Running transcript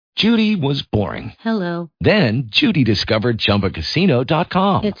Judy was boring. Hello. Then Judy discovered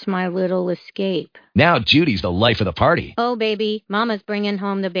ChumbaCasino.com. It's my little escape. Now Judy's the life of the party. Oh, baby, mama's bringing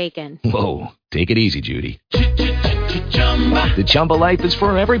home the bacon. Whoa, take it easy, Judy. The Chumba life is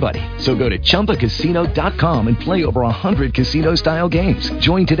for everybody. So go to ChumbaCasino.com and play over 100 casino-style games.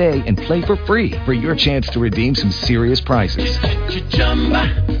 Join today and play for free for your chance to redeem some serious prizes.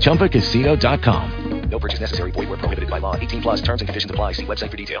 ChumbaCasino.com. No purchase necessary. Void where prohibited by law. 18 plus terms and conditions apply. See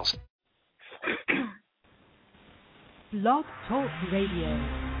website for details. Blog Talk Radio.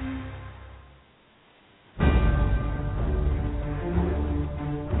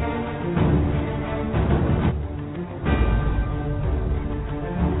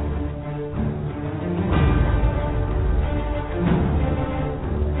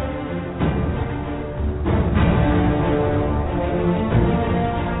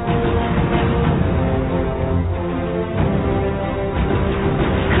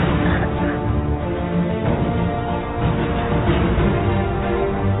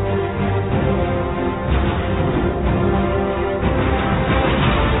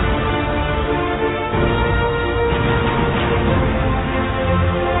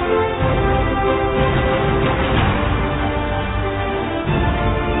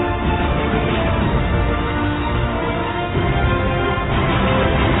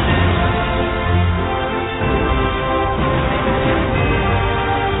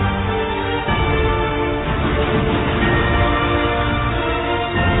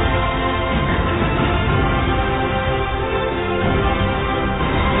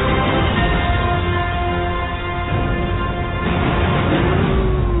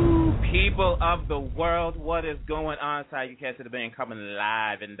 You catch it being coming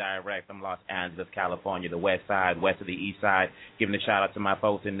live and direct from Los Angeles, California, the west side, west of the east side. Giving a shout out to my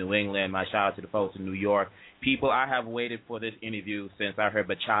folks in New England, my shout out to the folks in New York. People, I have waited for this interview since I heard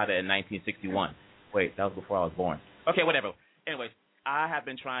Bachata in 1961. Wait, that was before I was born. Okay, whatever. Anyways, I have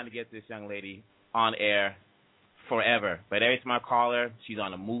been trying to get this young lady on air forever. But every time I call her, she's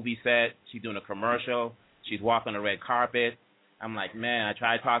on a movie set, she's doing a commercial, she's walking the red carpet. I'm like, man, I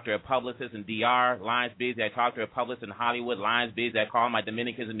tried to talk to her publicist in DR, line's busy. I talked to her publicist in Hollywood, line's busy. I call my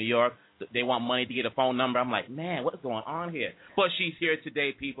Dominicans in New York. They want money to get a phone number. I'm like, man, what's going on here? But she's here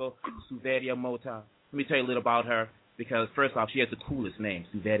today, people. Suveria Mota. Let me tell you a little about her because, first off, she has the coolest name,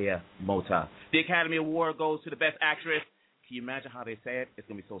 Suveria Mota. The Academy Award goes to the Best Actress. Can you imagine how they say it? It's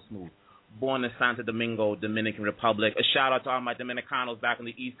going to be so smooth. Born in Santo Domingo, Dominican Republic. A shout-out to all my Dominicanos back on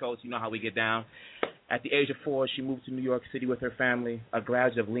the East Coast. You know how we get down. At the age of 4, she moved to New York City with her family, a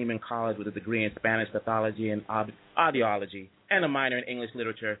graduate of Lehman College with a degree in Spanish pathology and audiology and a minor in English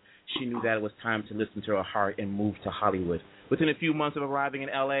literature. She knew that it was time to listen to her heart and move to Hollywood. Within a few months of arriving in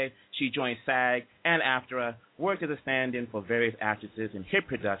L.A., she joined SAG and AFTRA, worked as a stand-in for various actresses in hit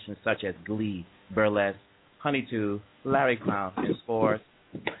productions such as Glee, Burlesque, Honey 2, Larry Clown, and Scores.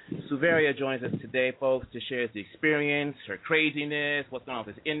 Suveria joins us today, folks, to share the experience, her craziness, what's going on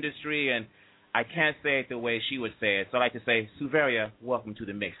with this industry, and I can't say it the way she would say it. So I'd like to say, Suveria, welcome to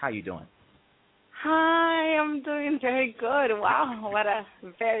the mix. How you doing? Hi, I'm doing very good. Wow, what a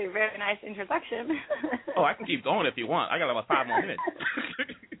very, very nice introduction. Oh, I can keep going if you want. I got about 5 more minutes.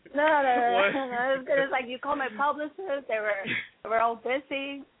 No. It's good. It's like you called my publicist. They were all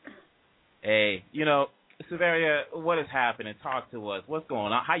busy. Hey, you know, Suveria, what is happening? Talk to us. What's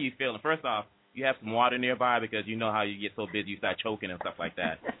going on? How you feeling? First off, you have some water nearby because you know how you get so busy you start choking and stuff like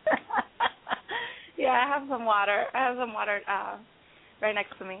that. Yeah, I have some water. Right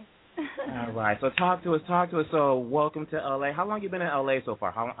next to me. All right. So talk to us. So welcome to L.A. How long you been in L.A. so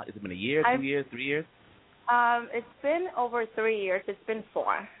far? How long, has it been a year, 2 years, 3 years? It's been over 3 years. It's been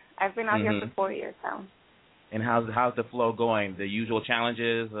 4. I've been out here for 4 years now. And how's the flow going? The usual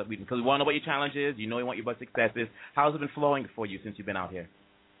challenges? Because we want to know what your challenge is. You know you want your best successes. How's it been flowing for you since you've been out here?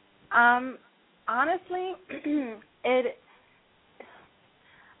 Honestly,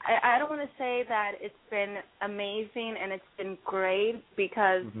 I don't want to say that it's been amazing and it's been great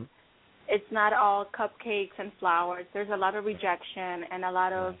because it's not all cupcakes and flowers. There's a lot of rejection and a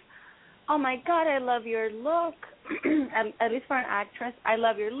lot of, oh, my God, I love your look. At least for an actress, I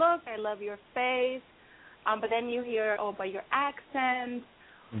love your look. I love your face. But then you hear, oh, but your accent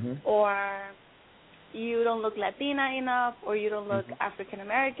or you don't look Latina enough or you don't look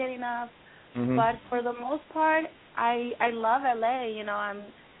African-American enough. But for the most part, I love L.A. You know,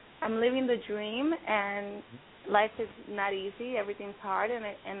 I'm living the dream, and life is not easy. Everything's hard, and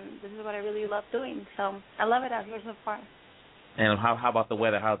this is what I really love doing. So I love it out here so far. And how about the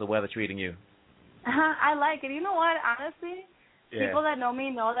weather? How's the weather treating you? I like it. You know what? Honestly, people that know me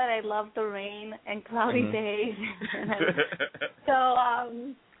know that I love the rain and cloudy days. So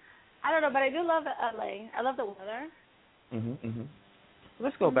don't know, but I do love LA. I love the weather.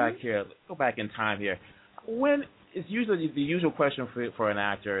 Let's go back here. Let's go back in time here. When it's usually the usual question for an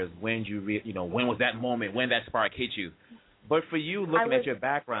actor is when when was that moment when that spark hit you? But for you, looking at your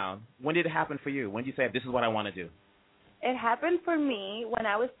background, when did it happen for you? When did you say this is what I want to do? It happened for me when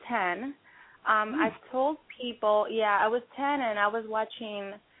I was 10. I've told people, I was 10 and I was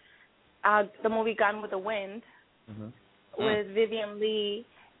watching the movie Gone with the Wind with Vivian Lee,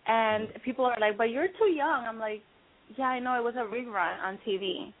 and people are like, "But you're too young." I'm like, "Yeah, I know. It was a rerun on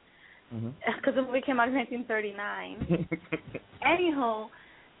TV because the movie came out in 1939." Anywho,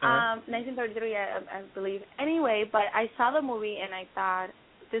 1933, I believe. Anyway, but I saw the movie and I thought,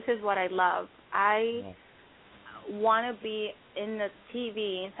 this is what I love. I want to be in the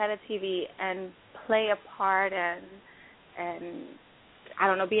TV, inside a TV, and play a part and I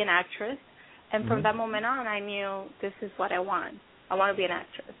don't know, be an actress. And from that moment on, I knew this is what I want. I want to be an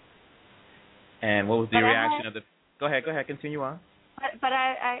actress. And what was the reaction of the? Go ahead, continue on. But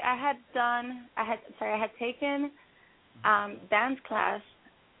I had taken dance class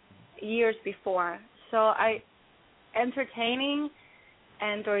years before, so entertaining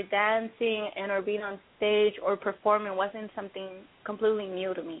and or dancing and or being on stage or performing wasn't something completely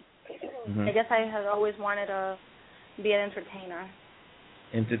new to me. I guess I had always wanted to be an entertainer.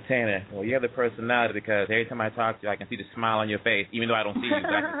 Well, you have the personality because every time I talk to you, I can see the smile on your face, even though I don't see you,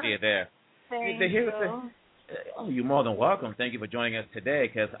 but I can see it there. Thank you. You're more than welcome. Thank you for joining us today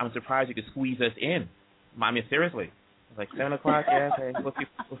because I'm surprised you could squeeze us in. I mean, seriously. It's like 7 o'clock, okay.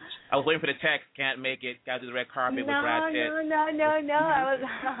 I was waiting for the text. Can't make it. Got to do the red carpet with Brad Pitt. No. I was.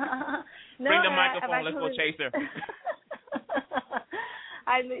 Bring the microphone. Let's go chase her.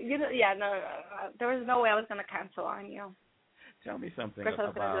 There was no way I was going to cancel on you. Tell me something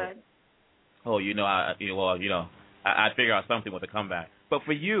about. Oh, I'd figure out something with a comeback. But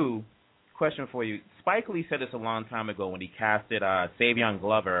for you, question for you. Spike Lee said this a long time ago when he casted Savion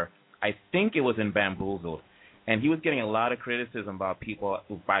Glover. I think it was in Bamboozled. And he was getting a lot of criticism by people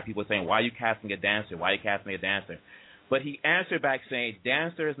saying, why are you casting a dancer? Why are you casting a dancer? But he answered back saying,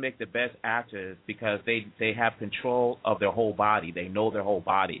 dancers make the best actors because they have control of their whole body. They know their whole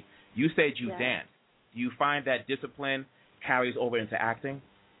body. You said you dance. Do you find that discipline carries over into acting?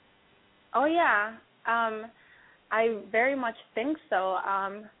 Oh, yeah. I very much think so.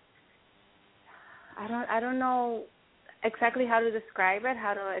 I don't know exactly how to describe it,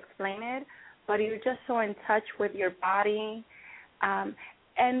 how to explain it, but you're just so in touch with your body.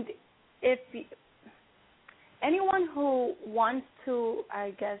 And if anyone who wants to,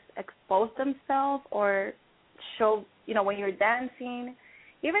 I guess, expose themselves or show, when you're dancing,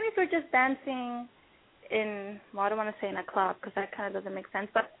 even if you're just dancing in, I don't want to say in a club because that kind of doesn't make sense,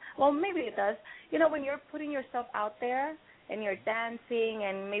 but, maybe it does. When you're putting yourself out there and you're dancing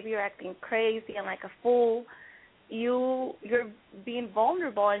and maybe you're acting crazy and like a fool, you're being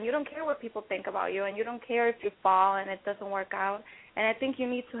vulnerable and you don't care what people think about you and you don't care if you fall and it doesn't work out. And I think you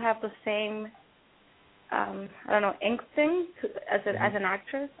need to have the same, instinct as an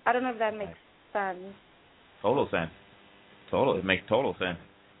actress. I don't know if that makes sense. Total sense. It makes total sense.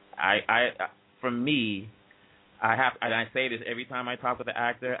 For me, and I say this every time I talk with an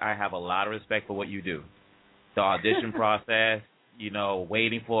actor, I have a lot of respect for what you do. The audition process,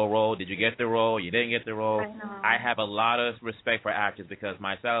 waiting for a role. Did you get the role? You didn't get the role. I have a lot of respect for actors because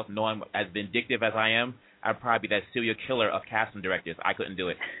myself, knowing as vindictive as I am, I'd probably be that serial killer of casting directors. I couldn't do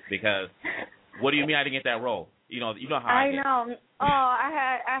it because what do you mean I didn't get that role? You know how I get. know. Oh,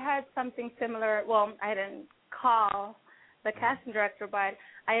 I had something similar. Well, I didn't call the casting director, but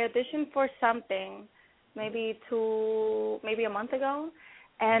I auditioned for something maybe a month ago,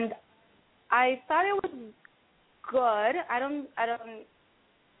 and I thought it was good. I don't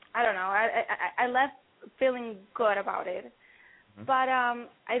know. I left feeling good about it. But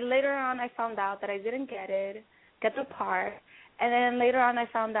later on I found out that I didn't get the part, and then later on I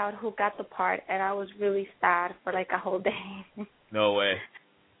found out who got the part, and I was really sad for like a whole day. No way.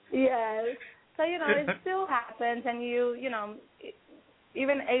 Yes. So it still happens, and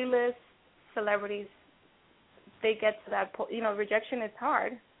even A-list celebrities, they get to that point. Rejection is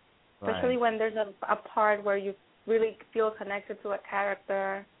hard, especially when there's a part where you really feel connected to a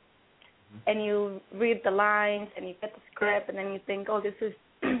character, and you read the lines and you get the script, and then you think, oh, this is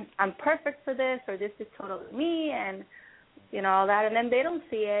I'm perfect for this, or this is totally me, and all that, and then they don't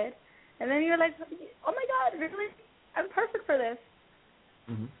see it, and then you're like, oh my God, really? I'm perfect for this.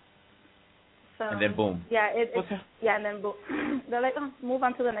 So, and then boom. Yeah, and then boom. They're like, oh, move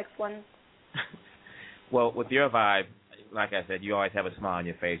on to the next one. Well, with your vibe, like I said, you always have a smile on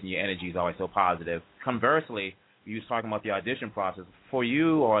your face, and your energy is always so positive. Conversely, you was talking about the audition process. For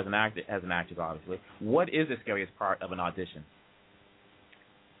you, or as an actor, obviously, what is the scariest part of an audition?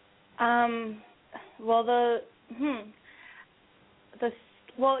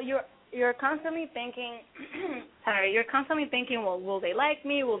 You're constantly thinking. Sorry, you're constantly thinking. Well, will they like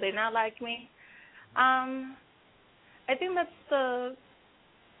me? Will they not like me? I think that's the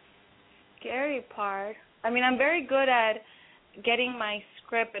scary part. I mean, I'm very good at getting my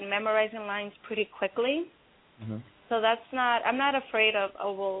script and memorizing lines pretty quickly. Mm-hmm. So I'm not afraid of,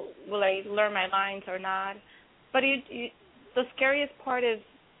 will I learn my lines or not? But the scariest part is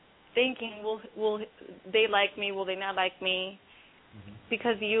thinking, will they like me? Will they not like me? Mm-hmm.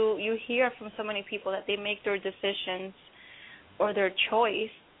 Because you hear from so many people that they make their decisions or their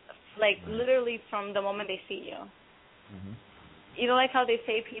choice, like literally from the moment they see you. Mm-hmm. You know, like how they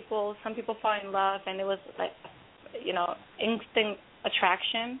say some people fall in love, and it was like, instant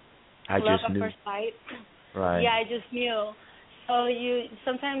attraction, love at first sight. Right. Yeah, I just knew. So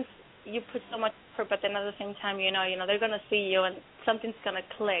sometimes you put so much effort, but then at the same time, they're gonna see you and something's gonna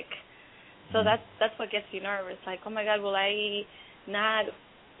click. So that's what gets you nervous. Like, oh my God, will I not?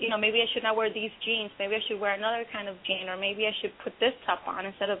 Maybe I should not wear these jeans. Maybe I should wear another kind of jean, or maybe I should put this top on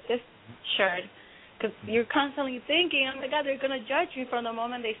instead of this shirt. Because you're constantly thinking, oh my God, they're gonna judge me from the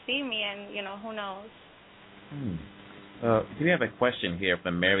moment they see me, and who knows. We have a question here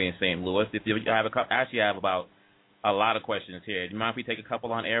from Mary in St. Louis. If you have I have about a lot of questions here. Do you mind if we take a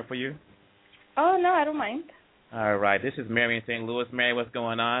couple on air for you? Oh, no, I don't mind. All right. This is Mary in St. Louis. Mary, what's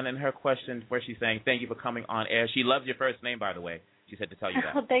going on? And her question, where she's saying, thank you for coming on air. She loves your first name, by the way. She said to tell you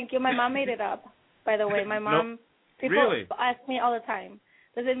that. Oh, thank you. My mom made it up, by the way. My mom, people really? ask me all the time,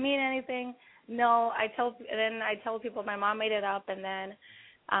 does it mean anything? No, I tell people my mom made it up, and then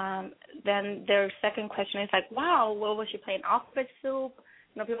their second question is like, wow, what was she playing, alphabet soup?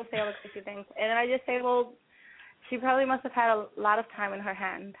 People say all the crazy things. And then I just say, well, she probably must have had a lot of time in her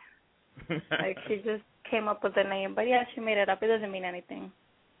hand. Like, she just came up with the name. But, yeah, she made it up. It doesn't mean anything.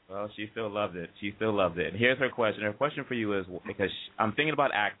 Well, she still loved it. And here's her question. Her question for you is, because I'm thinking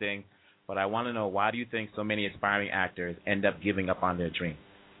about acting, but I want to know, why do you think so many aspiring actors end up giving up on their dreams?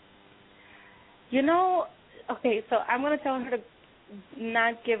 Okay, so I'm going to tell her to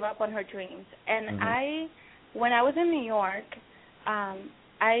not give up on her dreams. And when I was in New York,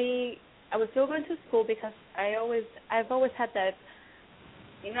 I was still going to school because I've always had that,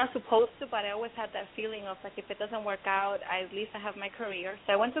 you're not supposed to, but I always had that feeling of, like, if it doesn't work out, at least I have my career.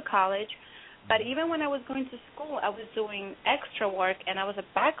 So I went to college, but even when I was going to school, I was doing extra work, and I was a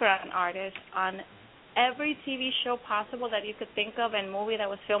background artist on every TV show possible that you could think of and movie that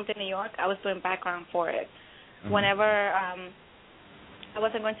was filmed in New York. I was doing background for it whenever I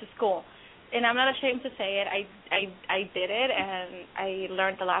wasn't going to school. And I'm not ashamed to say it. I did it, and I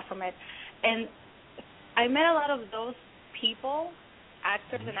learned a lot from it. And I met a lot of those people,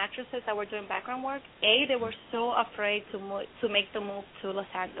 actors and actresses that were doing background work. They were so afraid to make the move to Los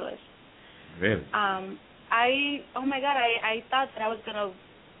Angeles. Really? Oh my God, I thought that I was going to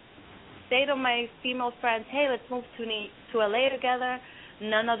say to my female friends, hey, let's move to LA together.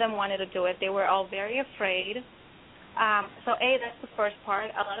 None of them wanted to do it. They were all very afraid. So, that's the first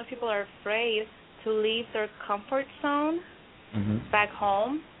part. A lot of people are afraid to leave their comfort zone back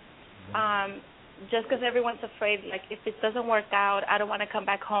home. Just because everyone's afraid, like, if it doesn't work out, I don't want to come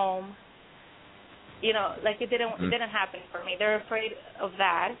back home. Like, it didn't happen for me. They're afraid of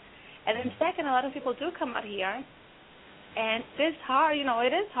that. And then second, a lot of people do come out here, and it's hard.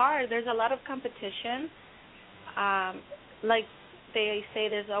 It is hard. There's a lot of competition. Like they say,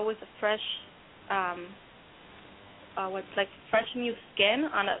 there's always a fresh, fresh new skin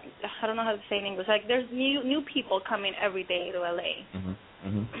on a. I don't know how to say in English. Like, there's new people coming every day to LA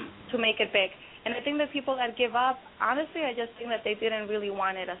to make it big. And I think that people that give up, honestly, I just think that they didn't really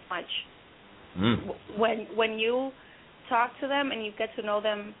want it as much. When you talk to them and you get to know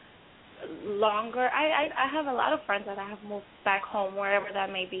them longer, I have a lot of friends that I have moved back home, wherever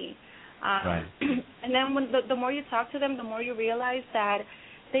that may be. Right. And then when the more you talk to them, the more you realize that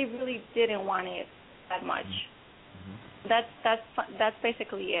they really didn't want it that much. That's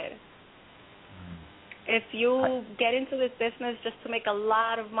basically it. If you get into this business just to make a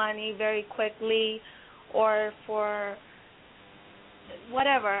lot of money very quickly, or for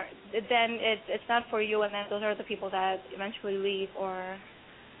whatever, then it's not for you, and then those are the people that eventually leave or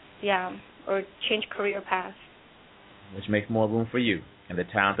change career paths. Which makes more room for you and the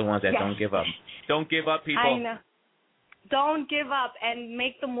talented ones that don't give up. Don't give up, people. I know. Don't give up and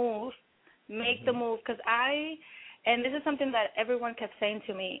make the move. Make the move, because and this is something that everyone kept saying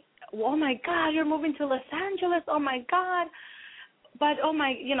to me, oh, my God, you're moving to Los Angeles. Oh, my God. but oh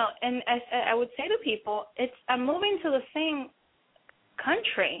my, and as I would say to people, I'm moving to the same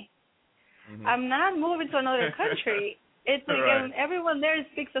country. Mm-hmm. I'm not moving to another country. It's like right. Everyone there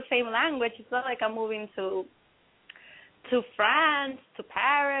speaks the same language. It's not like I'm moving to France, to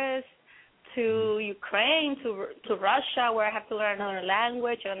Paris, to Ukraine, to Russia, where I have to learn another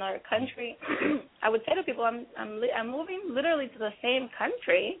language in another country. I would say to people, I'm moving literally to the same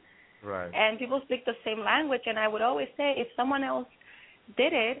country, right? And people speak the same language. And I would always say, if someone else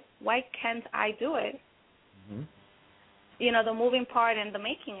did it, why can't I do it? Mm-hmm. The moving part and the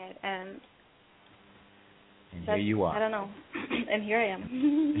making it, and here you are. I don't know, and here I am.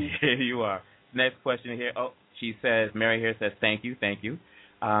 Here you are. Next question here. Oh, she says, Mary here says, thank you.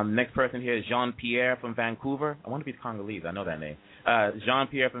 Next person here is Jean-Pierre from Vancouver. I wonder if he's Congolese. I know that name.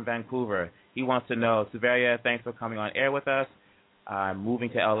 Jean-Pierre from Vancouver. He wants to know, Suveria, thanks for coming on air with us. I'm moving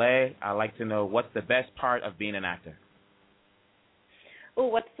to L.A. I'd like to know, what's the best part of being an actor? Oh,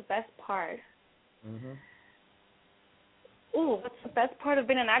 what's the best part? Mm-hmm. Oh, what's the best part of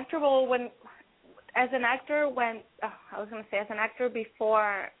being an actor? Well, as an actor,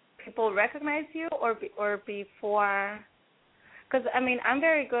 before people recognize you, or before, because I'm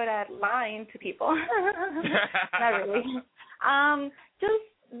very good at lying to people. Not really. Just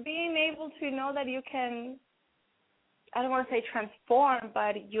being able to know that you can, I don't want to say transform,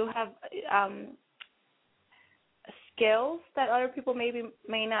 but you have skills that other people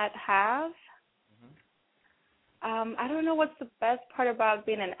may not have. I don't know what's the best part about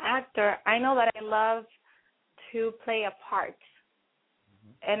being an actor. I know that I love to play a part.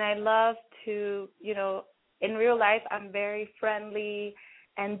 And I love to, in real life, I'm very friendly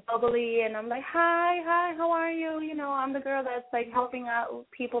and bubbly, and I'm like, hi, how are you? I'm the girl that's like helping out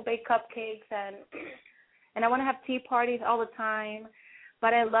people bake cupcakes, and I want to have tea parties all the time.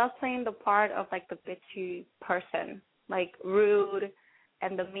 But I love playing the part of like the bitchy person, like rude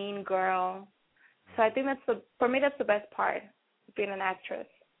and the mean girl. So I think for me that's the best part, being an actress.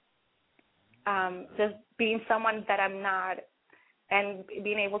 Just being someone that I'm not, and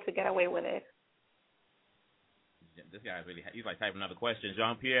being able to get away with it. This guy's he's like typing another question.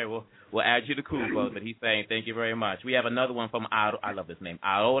 Jean-Pierre, we'll add you to cool vote, but he's saying thank you very much. We have another one from, I love this name,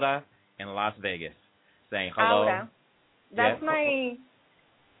 Aura in Las Vegas, saying hello. Aura. That's my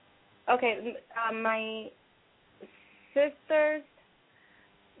sister's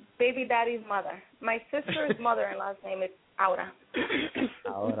baby daddy's mother. My sister's mother-in-law's name is Aura.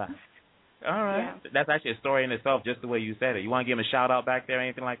 Aura. All right. Yeah. That's actually a story in itself, just the way you said it. You want to give him a shout-out back there or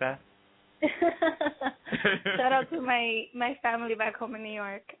anything like that? Shout out to my family back home in New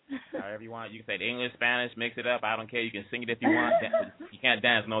York. However you want. You can say the English, Spanish, mix it up. I don't care. You can sing it if you want. You can't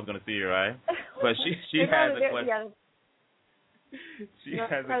dance. No one's going to see you, right? But she has a question. Yeah. She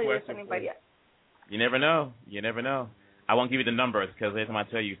has a question. You never know. I won't give you the numbers because every time I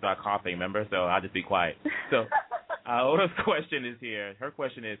tell you, you start coughing, remember? So I'll just be quiet. So Oda's question is here. Her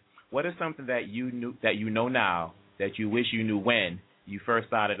question is, what is something that you know now that you wish you knew when you first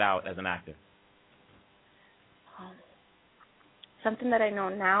started out as an actor? Something that I know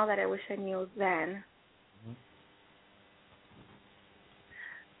now that I wish I knew then. Mm-hmm.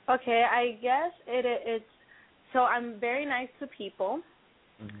 Okay, I guess it's so I'm very nice to people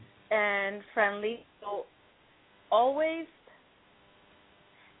and friendly. So always,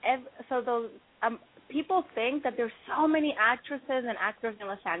 people think that there's so many actresses and actors in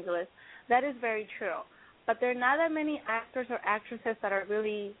Los Angeles. That is very true. But there are not that many actors or actresses that are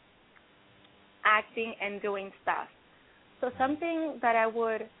really acting and doing stuff. So something that I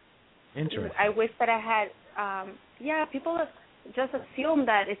wish that I had, people just assume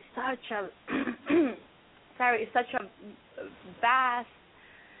that it's such a vast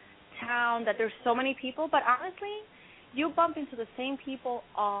town that there's so many people. But honestly, you bump into the same people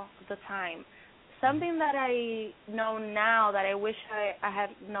all the time. Something that I know now that I wish I had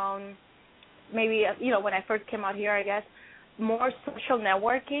known maybe, when I first came out here, I guess, more social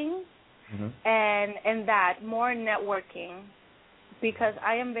networking and that, more networking, because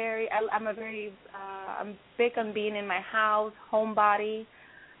I'm big on being in my house, homebody.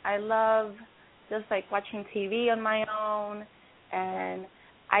 I love just like watching TV on my own, and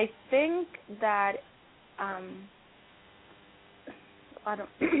I think that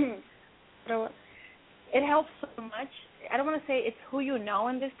it helps so much. I don't want to say it's who you know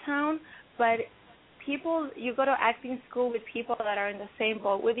in this town, but you go to acting school with people that are in the same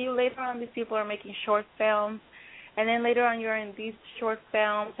boat with you. Later on, these people are making short films, and then later on you're in these short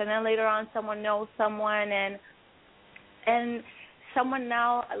films, and then later on someone knows someone, and someone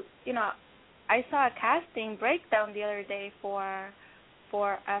now, I saw a casting breakdown the other day for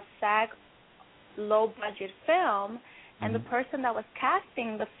a SAG low-budget film, and the person that was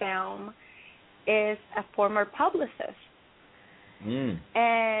casting the film is a former publicist.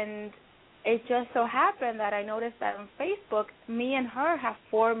 And it just so happened that I noticed that on Facebook, me and her have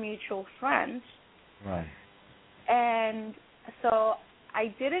 4 mutual friends. Right. And so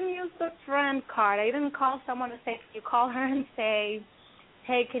I didn't use the friend card. I didn't call someone to say, you call her and say,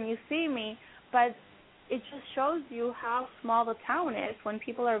 hey, can you see me? But it just shows you how small the town is when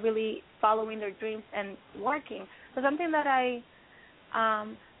people are really following their dreams and working. So something that I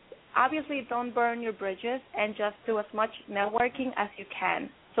obviously don't burn your bridges and just do as much networking as you can.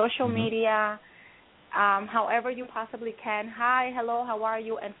 Social media, however you possibly can. Hi, hello, how are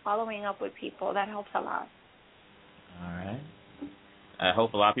you? And following up with people. That helps a lot. All right. I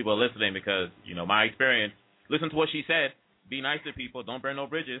hope a lot of people are listening because, my experience, listen to what she said. Be nice to people. Don't burn no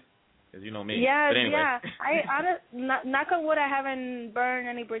bridges. Because you know me. Yeah, but anyway. Knock on wood, I haven't burned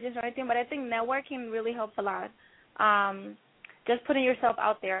any bridges or anything, but I think networking really helps a lot. Just putting yourself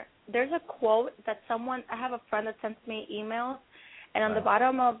out there. There's a quote that I have a friend that sends me emails, and on the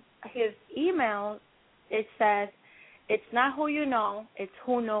bottom of his email, it says, it's not who you know, it's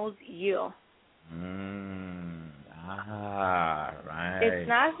who knows you. Right. It's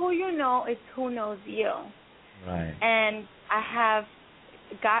not who you know, it's who knows you. Right. And I have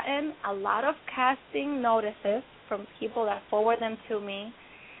gotten a lot of casting notices from people that forward them to me,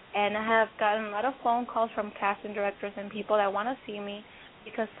 and I have gotten a lot of phone calls from casting directors and people that want to see me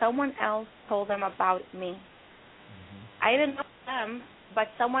because someone else told them about me. I didn't know them, but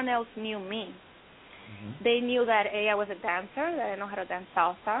someone else knew me. They knew that I was a dancer, that I know how to dance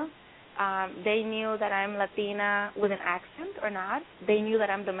salsa. They knew that I'm Latina with an accent or not. They knew that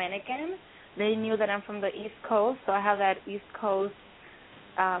I'm Dominican. They knew that I'm from the East Coast, so I have that East Coast,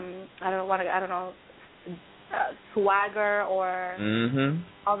 swagger or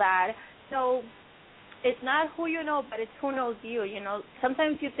all that. So it's not who you know, but it's who knows you.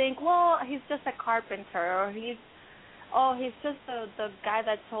 Sometimes you think, well, he's just a carpenter, or he's just the guy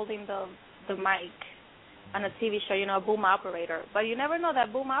that's holding the mic on a TV show, a boom operator. But you never know,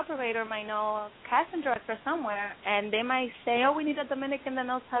 that boom operator might know a casting director somewhere, and they might say, oh, we need a Dominican that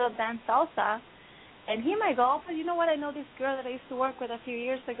knows how to dance salsa. And he might go, oh, but you know what, I know this girl that I used to work with a few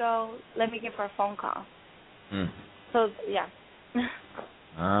years ago. Let me give her a phone call. So, yeah.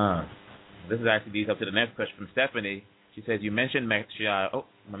 This is actually leads up to the next question from Stephanie. She says, you mentioned my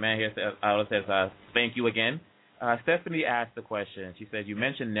man here says, thank you again. Stephanie asked the question. She said, you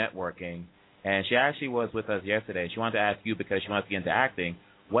mentioned networking, and she actually was with us yesterday. She wanted to ask you, because she wants to get into acting,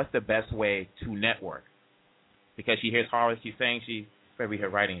 what's the best way to network? Because she hears horror. She's saying read her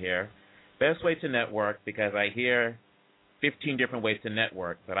writing here. Best way to network, because I hear 15 different ways to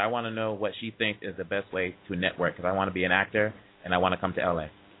network, but I want to know what she thinks is the best way to network, because I want to be an actor, and I want to come to L.A.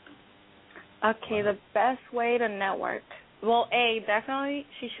 Okay, the best way to network. Well, definitely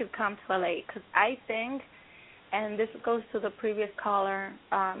she should come to L.A., because I think, and this goes to the previous caller,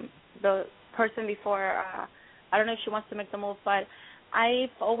 the person before, I don't know if she wants to make the move, but I've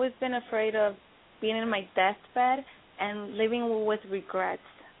always been afraid of being in my deathbed and living with regrets.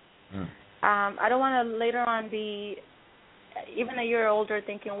 I don't want to later on be even a year older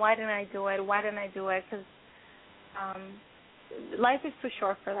thinking, why didn't I do it? Why didn't I do it? Because life is too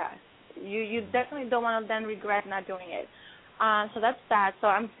short for that. You definitely don't want to then regret not doing it. So that's that. So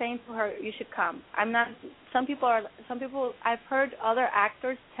I'm saying to her, you should come. Some people, I've heard other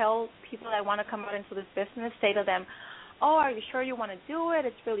actors tell people that want to come out into this business, say to them, oh, are you sure you want to do it?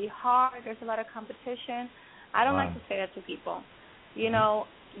 It's really hard. There's a lot of competition. I don't like to say that to people.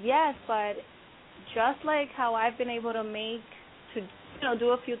 Yes, but just like how I've been able to do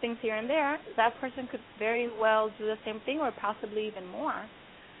a few things here and there, that person could very well do the same thing or possibly even more.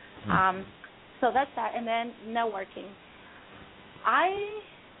 So that's that. And then networking.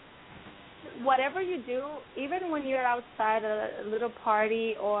 Whatever you do, even when you're outside a little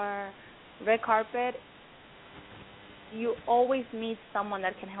party or red carpet, you always meet someone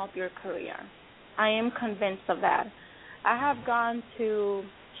that can help your career. I am convinced of that. I have gone to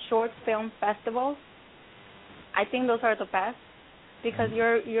short film festivals. I think those are the best because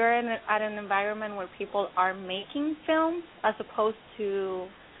you're at an environment where people are making films as opposed to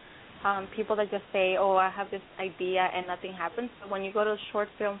people that just say, oh, I have this idea and nothing happens. So when you go to short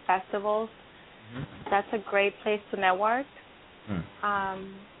film festivals, that's a great place to network.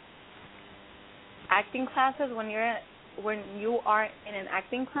 Acting classes, when you are in an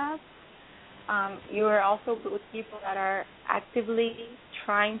acting class, you are also with people that are actively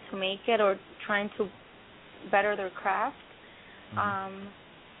trying to make it or trying to better their craft. I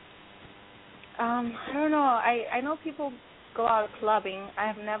don't know. I know people go out clubbing, I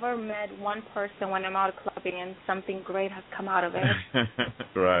have never met one person when I'm out clubbing and something great has come out of it.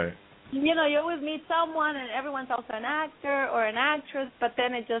 Right. You know, you always meet someone and everyone's also an actor or an actress, but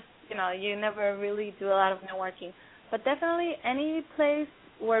then it just, you know, you never really do a lot of networking. But definitely any place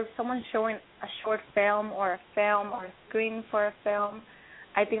where someone's showing a short film or a screening for a film,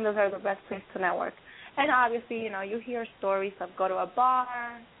 I think those are the best places to network. And obviously, you know, you hear stories of go to a bar,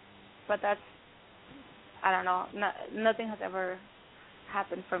 but that's, I don't know, nothing has ever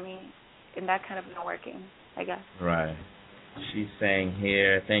happened for me in that kind of networking, I guess. Right. She's saying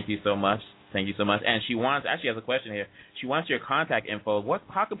here, thank you so much. Thank you so much. And she actually has a question here. She wants your contact info.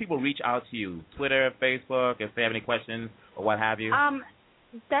 How can people reach out to you? Twitter, Facebook, if they have any questions or what have you?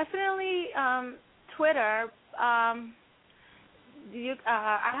 Definitely Twitter. I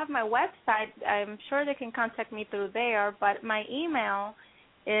have my website. I'm sure they can contact me through there, but my email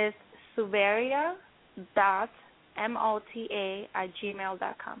is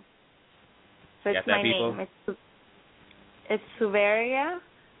suveria.mota@gmail.com. So it's my name. It's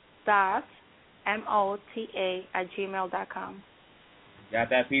suveria.mota@gmail.com. Got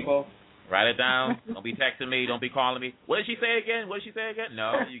that, people? Write it down. Don't be texting me. Don't be calling me. What did she say again?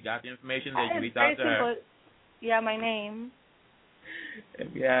 No, you got the information. That you reach out to her. Yeah, my name.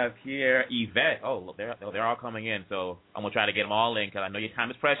 And we have here Yvette. Oh, look, they're all coming in. So I'm gonna try to get them all in because I know your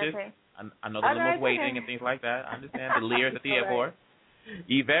time is precious. Okay. I know the limo's waiting and things like that. I understand the Lears at the airport.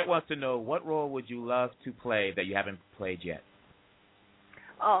 Yvette wants to know, what role would you love to play that you haven't played yet?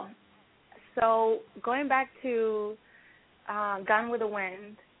 Oh, so going back to Gone with the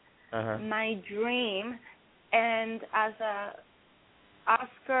Wind, my dream, and as a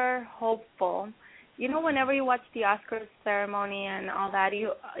Oscar hopeful, you know, whenever you watch the Oscar ceremony and all that,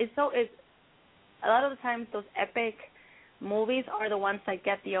 it's a lot of the times those epic movies are the ones that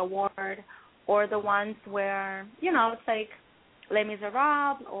get the award, or the ones where, you know, it's like Les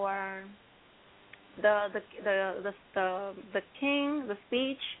Miserables or the King, the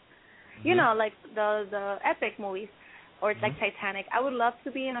Speech, you know, like the epic movies, or it's like Titanic. I would love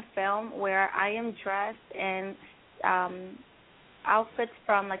to be in a film where I am dressed in outfits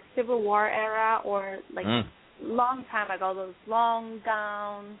from like Civil War era, or like long time ago, those long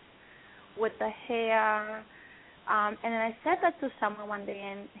gowns with the hair. And then I said that to someone one day,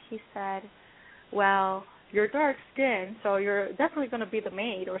 and he said, well, you're dark skinned, so you're definitely going to be the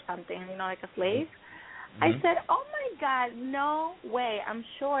maid or something, you know, like a slave. I said, oh, my God, no way. I'm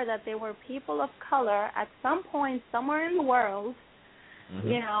sure that there were people of color at some point somewhere in the world,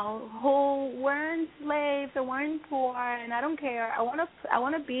 you know, who weren't slaves or weren't poor, and I don't care. I want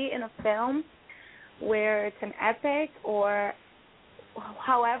to be in a film where it's an epic, or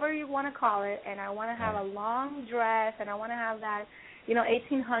however you want to call it, and I want to have a long dress, and I want to have that, you know,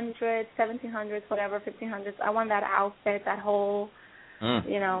 1800s, 1700s, whatever, 1500s. I want that outfit, that whole,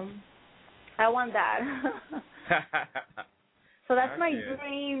 you know, I want that. So that's my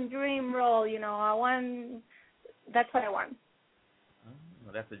dream role, you know. That's what I want.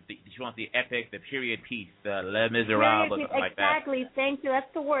 Well, you want the epic, the period piece, the Les Miserables, something like that. Exactly. Thank you. That's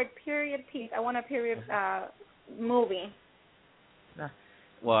the word, period piece. I want a period movie.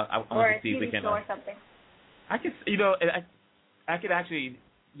 Well, I want to see if we can. Or something. I could, you know, I could actually,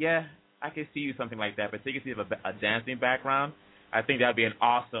 I could see you something like that. But take you have a dancing background. I think that'd be an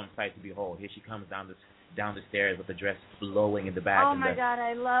awesome sight to behold. Here she comes down the stairs with the dress flowing in the back. Oh my God,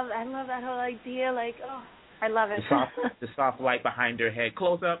 I love that whole idea. Like, oh, I love it. The soft light behind her head.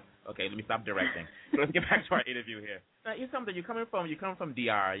 Close up. Okay, let me stop directing. So let's get back to our interview here. Now, here's something. You come from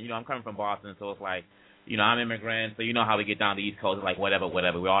DR. You know, I'm coming from Boston, so it's like, you know, I'm immigrant, so you know how we get down the East Coast. It's like whatever.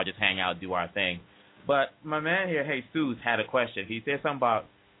 We all just hang out, do our thing. But my man here, Jesus, had a question. He said something about.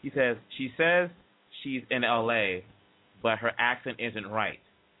 She says she's in L.A., but her accent isn't right.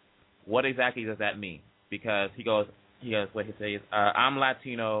 What exactly does that mean? Because he goes, what he says, I'm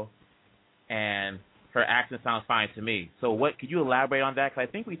Latino, and her accent sounds fine to me. So could you elaborate on that? Because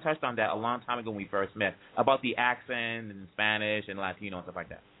I think we touched on that a long time ago when we first met, about the accent and Spanish and Latino and stuff like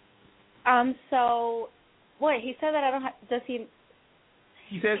that. So, wait, he said that I don't have, does he,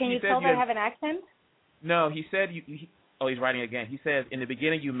 can you tell that I have an accent? No, he said, he's writing again. He says, in the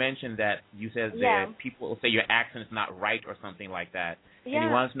beginning you mentioned that that people will say your accent is not right or something like that. Yeah, and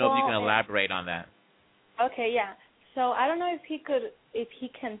he wants to know if you can elaborate on that. Okay, yeah. So I don't know if he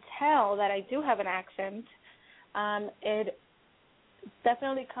can tell that I do have an accent. It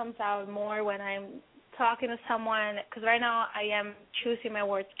definitely comes out more when I'm talking to someone, because right now I am choosing my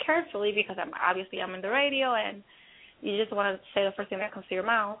words carefully because I'm in the radio, and you just want to say the first thing that comes to your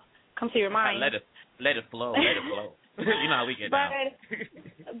mind. Let it flow. Let it flow. You know how we get down.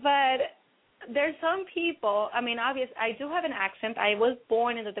 But there's some people, I mean, obviously, I do have an accent. I was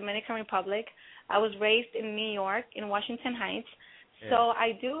born in the Dominican Republic. I was raised in New York, in Washington Heights. Yeah. So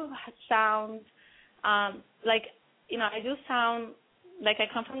I do sound like, I do sound like I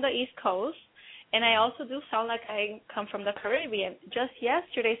come from the East Coast. And I also do sound like I come from the Caribbean. Just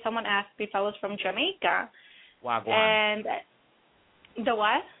yesterday, someone asked me if I was from Jamaica. Wagwan. And the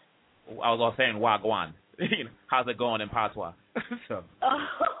what? I was saying Wagwan. How's it going in Patois? So.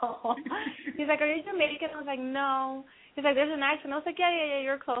 Oh. He's like, are you Jamaican? I was like, no. He's like, there's an accent. I was like, yeah,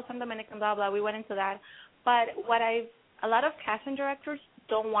 you're close. I'm Dominican, blah, blah. We went into that. But a lot of casting directors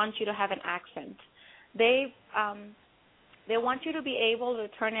don't want you to have an accent. They want you to be able to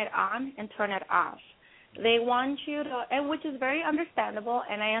turn it on and turn it off. They want you to, and which is very understandable,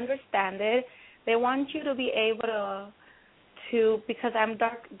 and I understand it. They want you to be able to because I'm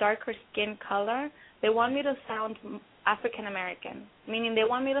darker skin color, they want me to sound African American, meaning they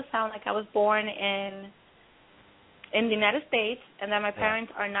want me to sound like I was born in the United States and that my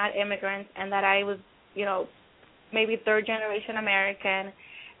parents are not immigrants and that I was, maybe third generation American.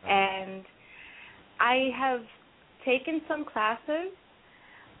 And I have taken some classes,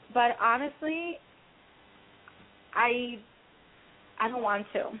 but honestly, I don't want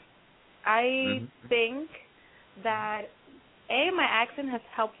to. I think that my accent has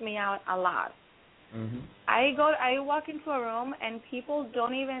helped me out a lot. I walk into a room and people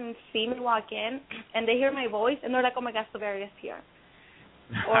don't even see me walk in, and they hear my voice and they're like, "Oh my gosh, Suveria's here."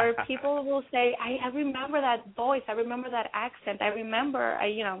 Or people will say, "I remember that voice. I remember that accent. I remember."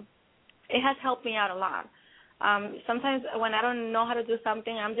 It has helped me out a lot. Sometimes when I don't know how to do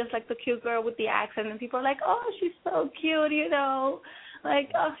something, I'm just like the cute girl with the accent, and people are like, "Oh, she's so cute,"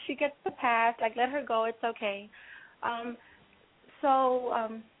 like, "Oh, she gets the pass. Like, let her go. It's okay."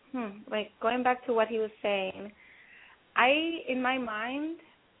 Going back to what he was saying, in my mind,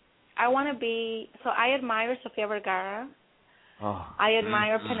 I want to be. So I admire Sofia Vergara. Oh. I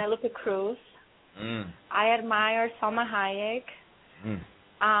admire Penelope Cruz. I admire Salma Hayek.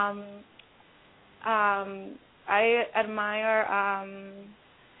 I admire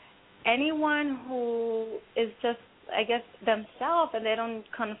anyone who is just, I guess, themselves and they don't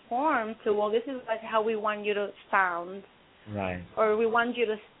conform to, well, this is like how we want you to sound. Right. Or we want you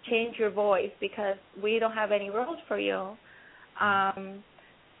to change your voice because we don't have any rules for you.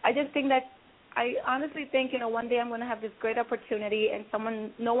 I just think that I honestly think, one day I'm going to have this great opportunity and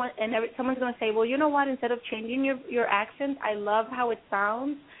someone's going to say, well, you know what, instead of changing your accent, I love how it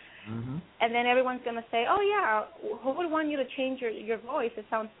sounds. And then everyone's going to say, oh, yeah, who would want you to change your voice? It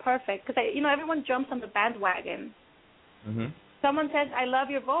sounds perfect. Because, everyone jumps on the bandwagon. Someone says, I love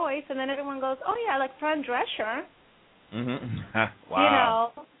your voice, and then everyone goes, oh, yeah, like Fran Drescher.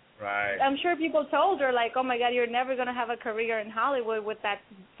 Wow. Right. I'm sure people told her, like, oh, my God, you're never going to have a career in Hollywood with that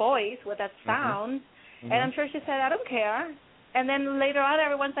voice, with that sound. And I'm sure she said, I don't care. And then later on,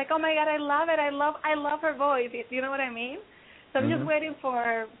 everyone's like, oh, my God, I love it. I love her voice. You know what I mean? So I'm just waiting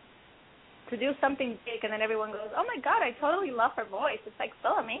to do something big, and then everyone goes, oh, my God, I totally love her voice. It's, like,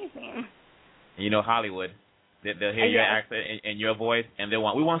 so amazing. Hollywood, they'll hear your accent and your voice, and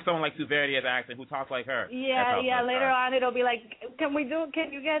we want someone like Suveria's accent who talks like her. Yeah, later on it'll be like, can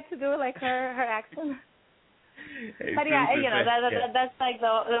you get to do, like, her accent? Hey, but, that's, like,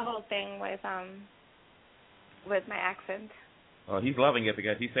 the whole thing with my accent. Well, he's loving it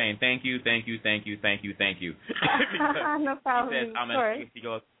because he's saying, thank you, thank you, thank you, thank you, thank you. No problem.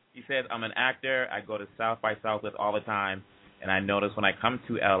 He says, I'm an actor. I go to South by Southwest all the time, and I notice when I come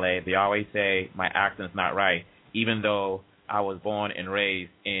to L.A., they always say my accent's not right, even though I was born and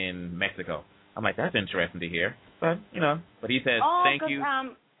raised in Mexico. I'm like, that's interesting to hear. But, but he says, thank you.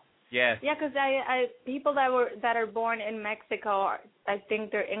 Yes. Yeah, because people that are born in Mexico, I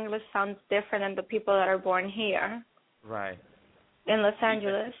think their English sounds different than the people that are born here. Right. In Los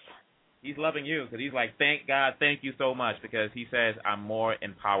Angeles. He's loving you because he's like, thank God, thank you so much, because he says I'm more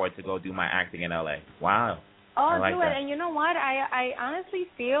empowered to go do my acting in L.A. Wow. Oh, like do it. And you know what? I honestly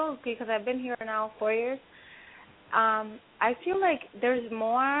feel, because I've been here now 4 years, I feel like there's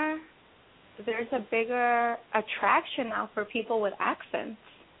a bigger attraction now for people with accents.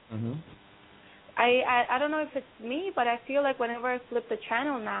 I don't know if it's me, but I feel like whenever I flip the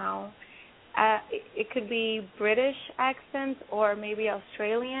channel now, it could be British accent or maybe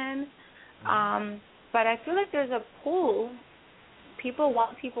Australian. But I feel like there's a pool. People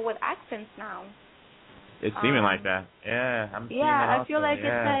want people with accents now. It's seeming like that. Yeah, I'm seeing that also. I feel like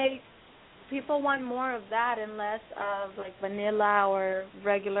it's like people want more of that and less of like vanilla or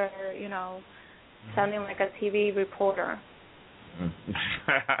regular, sounding like a TV reporter.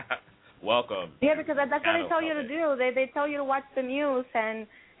 Welcome. Yeah, because that's what they tell you to do. They tell you to watch the news and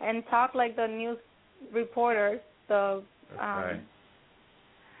talk like the news reporters. So. Right.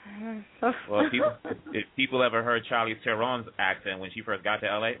 Well, if people ever heard Charlize Theron's accent when she first got to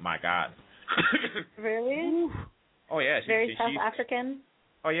LA, my God. Really? Oh yeah, very South African.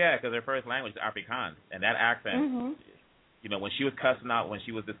 Oh yeah, because her first language is Afrikaans, and that accent. You know, when she was when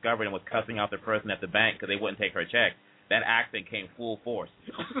she was discovered and was cussing out the person at the bank because they wouldn't take her check, that accent came full force.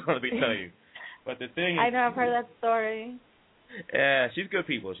 Let me tell you. But the thing is, I know, I've heard that story. Yeah, she's good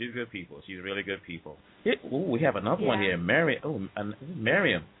people. She's good people. She's really good people. We have another one here. Miriam.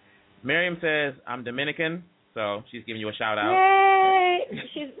 Miriam says, I'm Dominican, so she's giving you a shout out. Yay!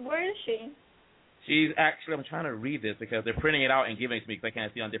 Where is she? She's actually, I'm trying to read this because they're printing it out and giving it to me because I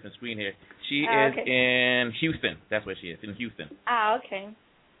can't see on a different screen here. She is in Houston. That's where she is, in Houston. Okay.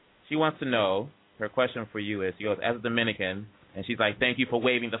 She wants to know, her question for you is, she goes, as a Dominican, and she's like, thank you for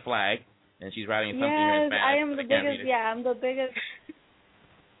waving the flag. And she's writing something here in Spanish. I am the biggest. Yeah, I'm the biggest.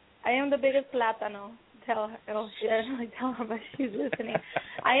 I am the biggest plátano. Tell her. Oh, she doesn't really tell her, but she's listening.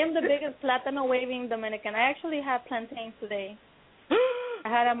 I am the biggest plátano waving Dominican. I actually had plantains today. I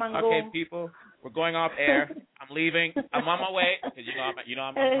had a mango. Okay, people, we're going off air. I'm leaving. I'm on my way because I'm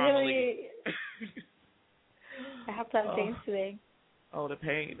trying to leave. I have plantains today. Oh, the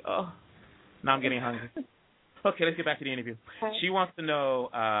pain. Oh, now I'm getting hungry. Okay, let's get back to the interview. Okay. She wants to know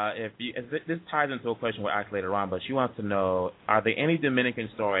if this ties into a question we'll ask later on, but she wants to know, are there any Dominican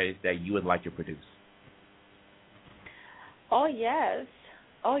stories that you would like to produce? Oh, yes.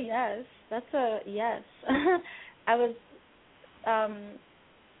 That's a yes. I was,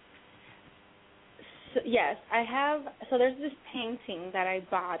 yes, I have, so there's this painting that I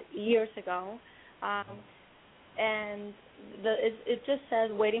bought years ago, and it just says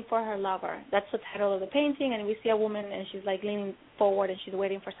waiting for her lover. That's the title of the painting, and we see a woman and she's like leaning forward and she's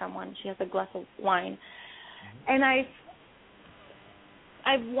waiting for someone. She has a glass of wine. And I've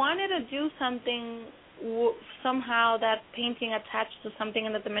wanted to do something somehow, that painting attached to something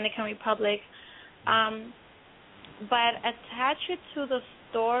in the Dominican Republic, but attach it to the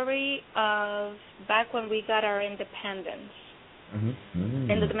story of back when we got our independence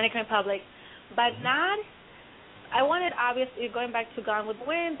in the Dominican Republic, but not. I wanted, obviously, going back to Gone with the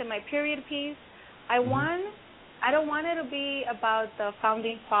Wind and my period piece, I don't want it to be about the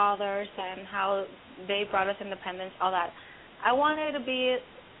founding fathers and how they brought us independence, all that. I want it to be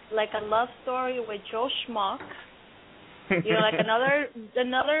like a love story with Joe Schmuck, like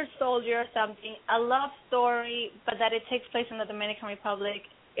another soldier or something, a love story, but that it takes place in the Dominican Republic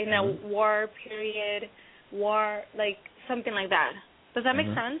in a war period, like something like that. Does that make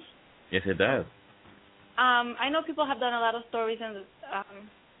sense? Yes, it does. I know people have done a lot of stories, and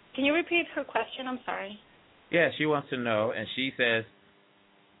can you repeat her question? I'm sorry. Yeah, she wants to know, and she says,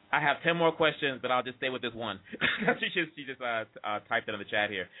 I have 10 more questions, but I'll just stay with this one. she just typed it in the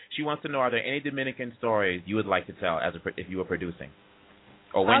chat here. She wants to know, are there any Dominican stories you would like to tell if you were producing,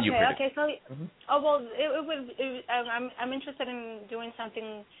 or when you produce? Okay, so I'm interested in doing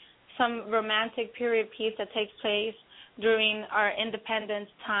some romantic period piece that takes place during our independence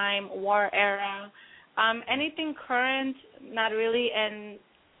time, war era. Anything current, not really, and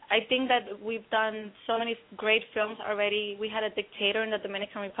I think that we've done so many great films already. We had a dictator in the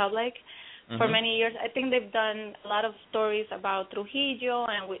Dominican Republic for many years. I think they've done a lot of stories about Trujillo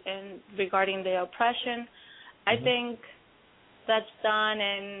and regarding the oppression. I think that's done,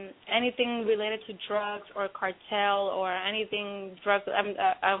 and anything related to drugs or cartel or anything drugs, I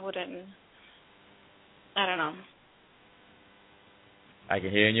don't know. I can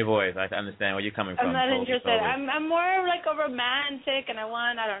hear in your voice. I understand where you're coming from. I'm not interested. Totally. I'm more like a romantic, and I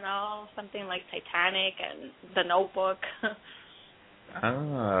want, something like Titanic and The Notebook.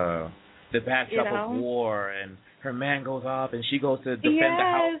 Oh, the backdrop of war, and her man goes off, and she goes to defend the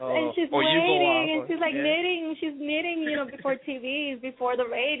house. And she's waiting, and she's like knitting. She's knitting, before TVs, before the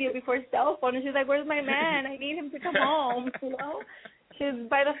radio, before cell phone. And she's like, "Where's my man? I need him to come home." She's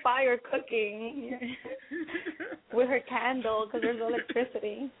by the fire cooking with her candle because there's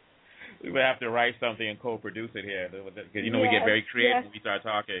electricity. We would have to write something and co-produce it here because we get very creative when we start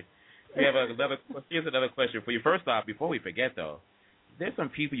talking. Here's another question for you. First off, before we forget though, there's some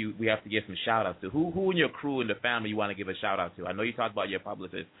people we have to give some shout outs to. Who in your crew and the family you want to give a shout out to? I know you talked about your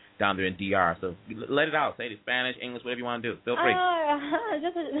publicist down there in DR, so let it out. Say it in Spanish, English, whatever you want to do. Feel free.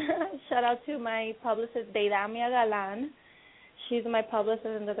 Just a shout out to my publicist, Deidamia Galan. She's my publicist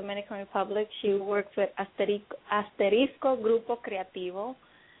in the Dominican Republic. She works with Asterisco Grupo Creativo.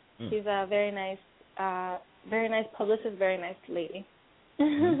 She's a very nice publicist, very nice lady.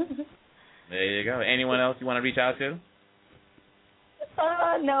 There you go. Anyone else you want to reach out to? No,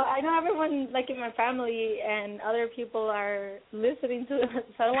 I know everyone, like in my family and other people are listening to it.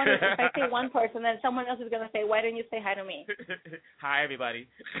 So I don't want to, if I say one person, then someone else is going to say, why didn't you say hi to me? Hi, everybody.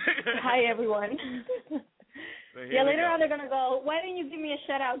 Hi, everyone. So yeah, later on they're going to go, why didn't you give me a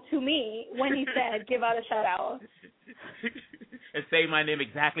shout-out to me when he said give out a shout-out? And say my name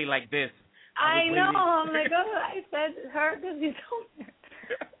exactly like this. I know. I'm like, oh, I said her because you told me.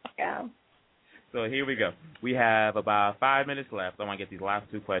 Yeah. So here we go. We have about 5 minutes left. I want to get these last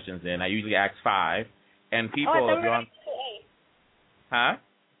two questions in. I usually ask 5. And people, I thought we were going to 8. Huh?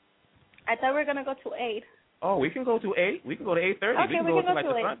 I thought we were going to go to 8. Oh, we can go to 8. We can go to 8:30. Okay, we can go to like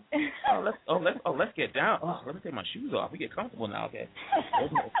to the 8. front. Let's get down. Oh, let me take my shoes off. We get comfortable now. Okay.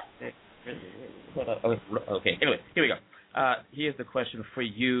 Okay. Anyway, here we go. Here's the question for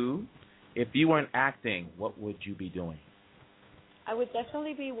you. If you weren't acting, what would you be doing? I would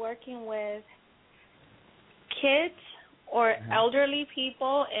definitely be working with kids or elderly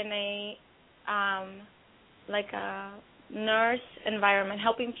people in a like a nurse environment,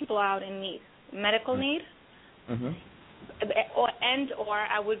 helping people out in need, medical need. Or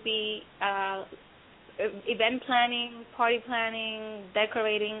I would be event planning, party planning,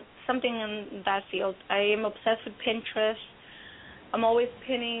 decorating, something in that field. I am obsessed with Pinterest. I'm always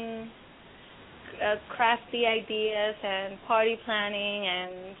pinning crafty ideas and party planning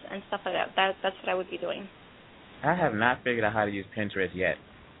and stuff like that. That's what I would be doing. I have not figured out how to use Pinterest yet.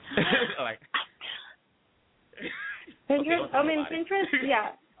 Like Pinterest. Okay, I mean Pinterest. Yeah.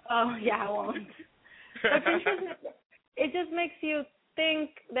 Oh yeah, I won't. But Pinterest, it just makes you think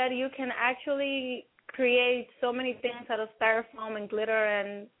that you can actually create so many things out of styrofoam and glitter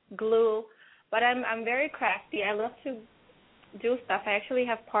and glue. But I'm very crafty. I love to do stuff. I actually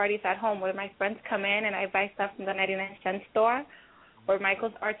have parties at home where my friends come in and I buy stuff from the 99-cent store or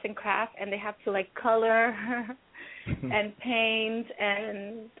Michael's Arts and Crafts, and they have to like color and paint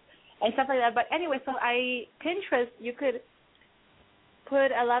and stuff like that. But anyway, so Pinterest, you could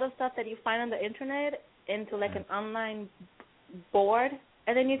put a lot of stuff that you find on the internet into like an online board,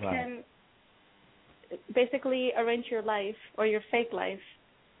 and then you can basically arrange your life or your fake life.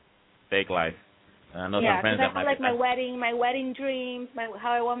 Fake life. I know yeah, some friends that I have like my wedding dreams,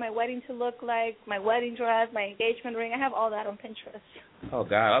 how I want my wedding to look like, my wedding dress, my engagement ring. I have all that on Pinterest. Oh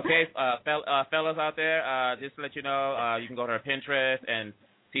God. Okay, fellas out there, just to let you know, you can go to her Pinterest and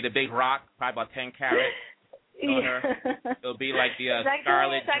see the big rock, probably about 10 carats. On her. It'll be like the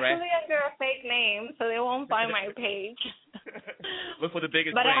scarlet dress. It's actually under a fake name, so they won't find my page. Look for the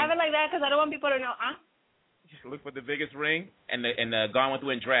biggest but ring. I have it like that because I don't want people to know. Look for the biggest ring and the Gone with the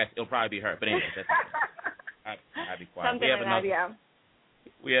Wind dress. It'll probably be her. But anyway, I'll be quiet. Something like that, yeah.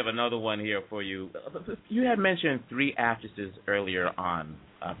 We have another one here for you. You had mentioned 3 actresses earlier on,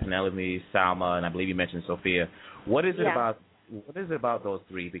 Penelope, Salma, and I believe you mentioned Sophia. What is it about? What is it about those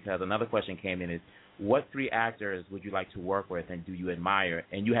 3? Because another question came in is, what 3 actors would you like to work with and do you admire?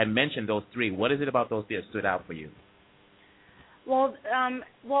 And you had mentioned those 3. What is it about those 3 that stood out for you? Well,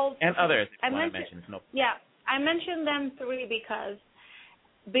 and others. I mentioned them 3 because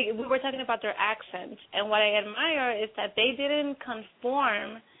we were talking about their accents, and what I admire is that they didn't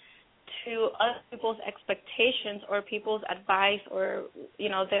conform to other people's expectations or people's advice, or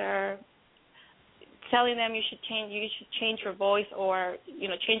their telling them you should change your voice or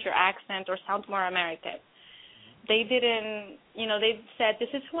change your accent or sound more American. They didn't, they said, this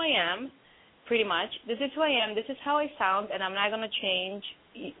is who I am, pretty much. This is who I am. This is how I sound, and I'm not going to change.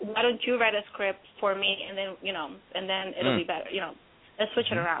 Why don't you write a script for me, and then it'll be better. Let's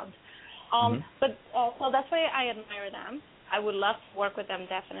switch it around. But so that's why I admire them. I would love to work with them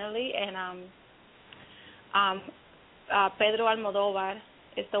definitely. And Pedro Almodóvar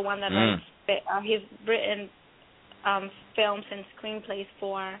is the one that he's written films and screenplays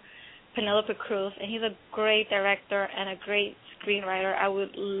for Penelope Cruz, and he's a great director and a great screenwriter. I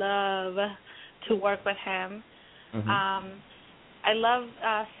would love to work with him. I love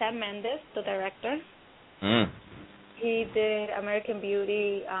Sam Mendes, the director. He did American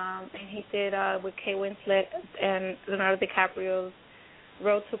Beauty, and he did with Kate Winslet and Leonardo DiCaprio's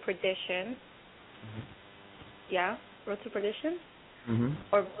Road to Perdition. Yeah, Road to Perdition?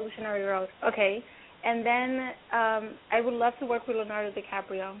 Or Revolutionary Road. Okay. And then I would love to work with Leonardo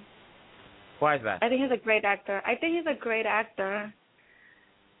DiCaprio. Why is that? I think he's a great actor. I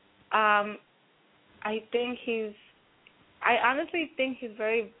honestly think he's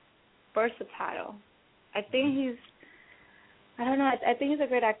very versatile. I think he's a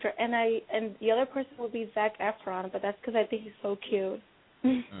great actor. And the other person would be Zac Efron, but that's because I think he's so cute.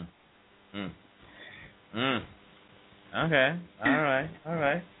 Okay. All right.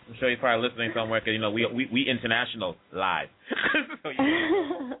 I'm sure you're probably listening somewhere because we international live. So,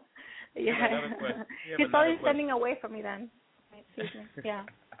 yeah. He's probably standing away from me then. Excuse me. Yeah.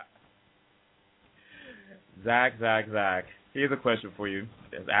 Zach. Here's a question for you.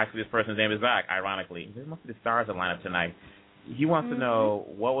 Actually, this person's name is Zach, ironically. There must be the stars that line up tonight. He wants to know,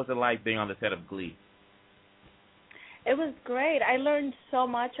 what was it like being on the set of Glee? It was great. I learned so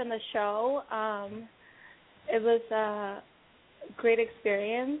much on the show. It was a great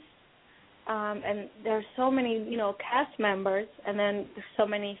experience. And there are so many, cast members, and then there's so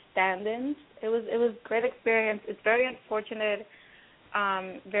many stand-ins. It was a great experience. It's very unfortunate,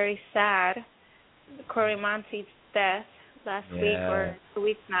 very sad. Corey Monteith's death last week or 2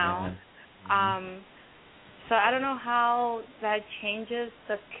 weeks now. Yeah. So I don't know how that changes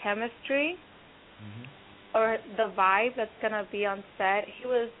the chemistry or the vibe that's going to be on set. He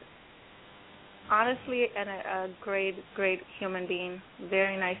was honestly a great human being,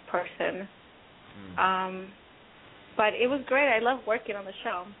 very nice person. But it was great. I love working on the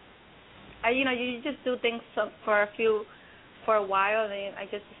show. You just do things for a while, and then I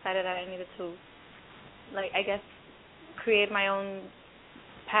just decided that I needed to, create my own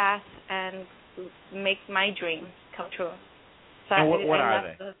path and make my dreams come true. So and what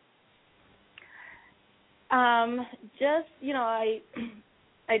are they?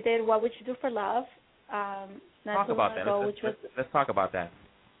 I did What Would You Do for Love? Talk about that. Let's talk about that.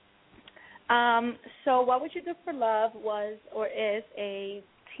 So What Would You Do for Love is a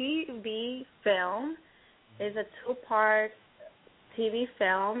TV film. It's a 2-part TV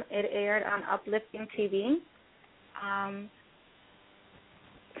film. It aired on Uplifting TV.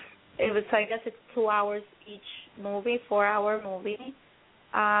 It's 2 hours each movie, 4-hour movie.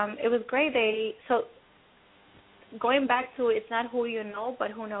 It was great. Going back to It's Not Who You Know,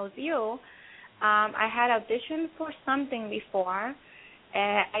 but Who Knows You, I had auditioned for something before.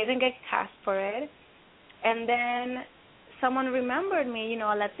 I didn't get cast for it. And then someone remembered me,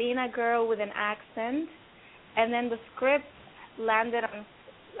 a Latina girl with an accent. And then the script landed on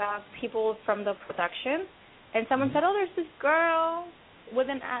people from the production. And someone said, oh, there's this girl with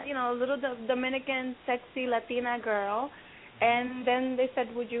a little Dominican, sexy Latina girl. And then they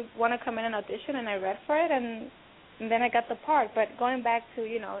said, would you want to come in and audition? And I read for it, and then I got the part. But going back to,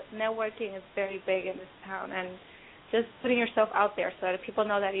 networking is very big in this town, and just putting yourself out there so that people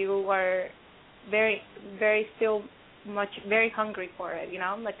know that you are very, very very hungry for it,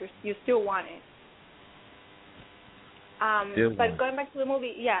 you still want it. But going back to the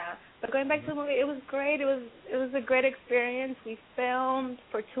movie, it was great. It was a great experience. We filmed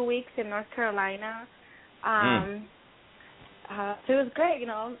for 2 weeks in North Carolina. So it was great,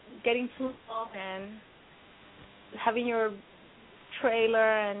 getting to involved and having your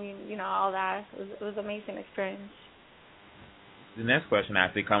trailer and, all that. It was an amazing experience. The next question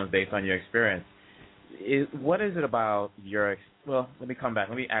actually comes based on your experience. What is it about well, let me come back.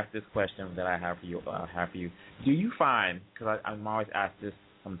 Let me ask this question that I have for you. Do you find, because I'm always asked this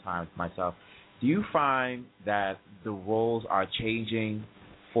sometimes myself, do you find that the roles are changing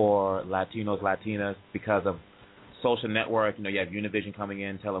for Latinos, Latinas because of social network? You have Univision coming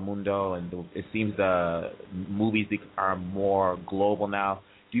in, Telemundo, and it seems the movies are more global now.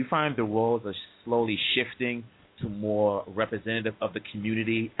 Do you find the roles are slowly shifting to more representative of the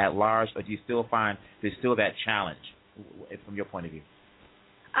community at large, or do you still find there's still that challenge from your point of view?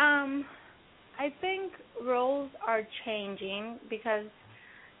 I think roles are changing because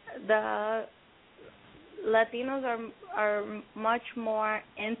the Latinos are much more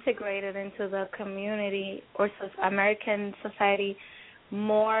integrated into the community or American society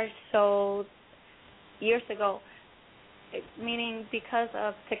more so years ago, meaning because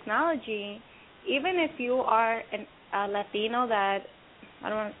of technology. Even if you are a Latino that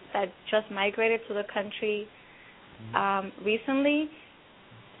just migrated to the country recently,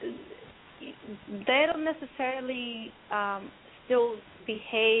 they don't necessarily still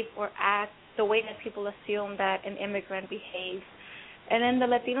behave or act the way that people assume that an immigrant behaves. And then the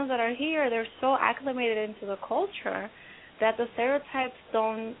Latinos that are here, they're so acclimated into the culture that the stereotypes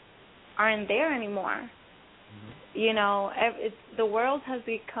aren't there anymore. The world has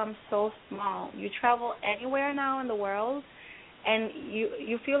become so small. You travel anywhere now in the world, and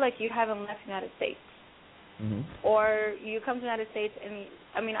you feel like you haven't left the United States. Or you come to the United States, and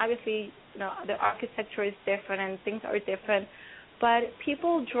obviously, the architecture is different and things are different, but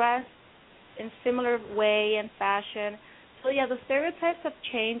people dress in similar way and fashion. So yeah, the stereotypes have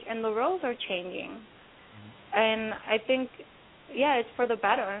changed and the roles are changing, and I think it's for the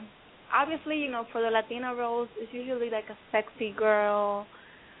better. Obviously, for the Latina roles, it's usually like a sexy girl,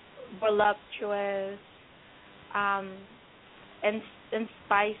 voluptuous, and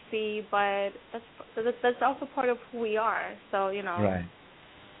spicy, but that's also part of who we are. So, Right.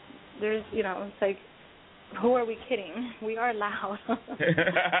 there's, it's like, who are we kidding? We are loud.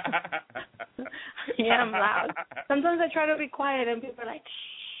 Yeah, I'm loud. Sometimes I try to be quiet, and people are like,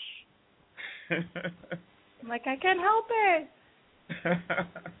 shh. I'm like, I can't help it.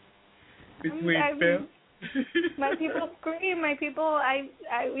 Between Phil? My people scream. My people, I,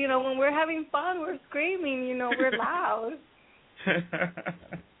 when we're having fun, we're screaming. We're loud.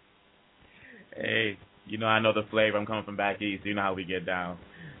 Hey, I know the flavor. I'm coming from back east. You know how we get down.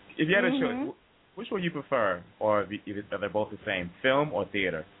 If you had a choice, which one you prefer, or are they both the same, film or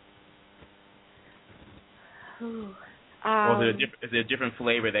theater? Or is there a different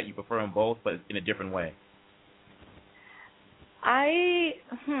flavor that you prefer in both, but in a different way?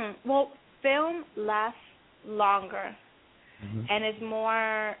 Well, film lasts longer, and it's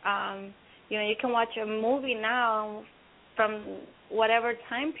more, you can watch a movie now from whatever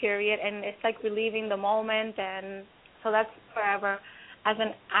time period, and it's like reliving the moment, and so that's forever. As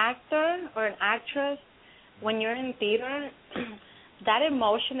an actor or an actress, when you're in theater, that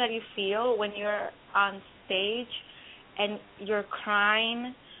emotion that you feel when you're on stage and you're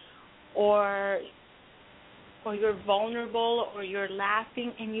crying or you're vulnerable or you're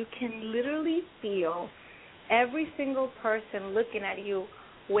laughing, and you can literally feel every single person looking at you,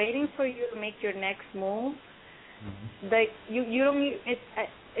 waiting for you to make your next move. Like you don't.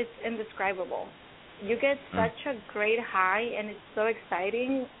 It's indescribable. You get such a great high, and it's so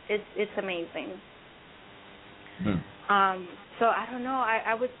exciting. It's amazing. So I don't know.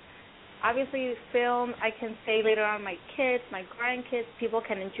 I would obviously film. I can say later on my kids, my grandkids, people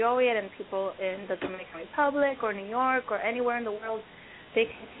can enjoy it, and people in the Dominican Republic or New York or anywhere in the world, they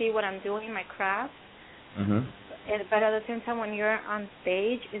can see what I'm doing, my craft. But at the same time, when you're on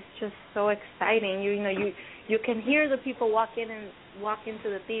stage, it's just so exciting. You can hear the people walk into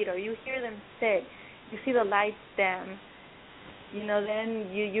the theater. You hear them sit. You see the lights dim. Then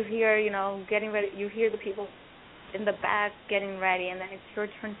you hear, getting ready. You hear the people in the back getting ready, and then it's your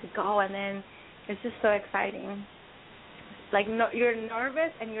turn to go, and then it's just so exciting. Like you're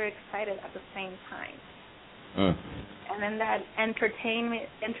nervous and you're excited at the same time. And then that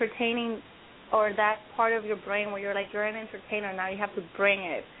entertaining, or that part of your brain where you're an entertainer now, you have to bring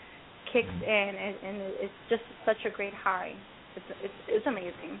it, kicks in, and it's just such a great high. It's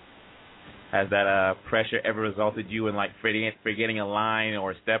amazing. Has that pressure ever resulted you in forgetting a line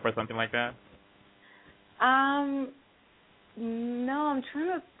or a step or something like that? No, I'm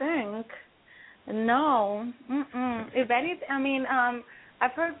trying to think. No. If anything,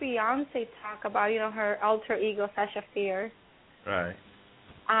 I've heard Beyonce talk about, her alter ego, Sasha Fierce. Right.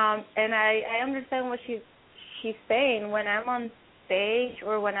 And I understand what she's saying. When I'm on stage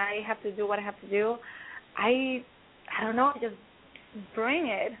or when I have to do what I have to do, I don't know, I just bring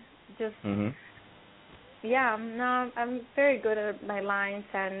it. Just yeah, no, I'm very good at my lines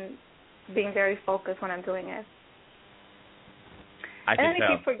and being very focused when I'm doing it. I can and then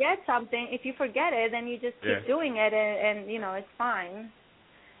tell. If you forget it, then you just keep doing it, and it's fine.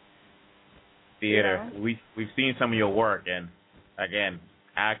 Theater. We've seen some of your work, and again,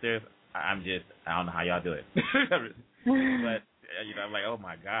 actors, I don't know how y'all do it. But I'm like, oh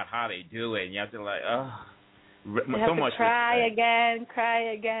my God, how they do it? And you have to you have so to much cry respect.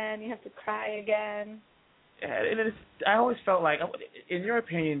 again. You have to cry again. And I always felt like, in your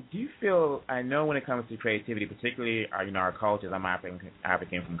opinion, do you feel, I know when it comes to creativity, particularly our cultures, I'm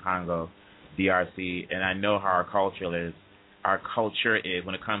African from Congo, DRC, and I know how our culture is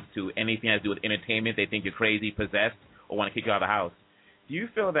when it comes to anything that has to do with entertainment. They think you're crazy, possessed, or want to kick you out of the house. Do you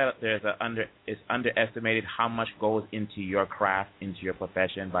feel that it's underestimated how much goes into your craft, into your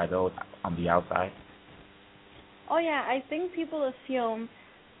profession by those on the outside? Oh, yeah, I think people assume,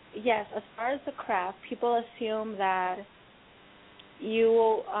 yes, as far as the craft, people assume that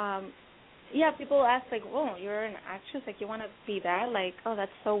you, people ask, like, oh, you're an actress, like, you want to be that? Like, oh,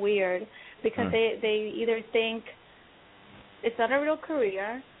 that's so weird. Because they either think it's not a real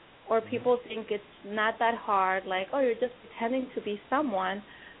career, or people think it's not that hard, like, oh, you're just pretending to be someone.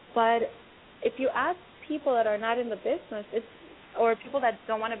 But if you ask people that are not in the business, or people that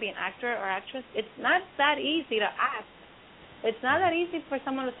don't want to be an actor or actress, it's not that easy to act. It's not that easy for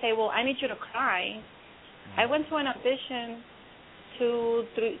someone to say, well, I need you to cry. I went to an audition 2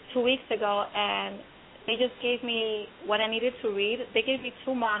 weeks ago, and they just gave me what I needed to read. They gave me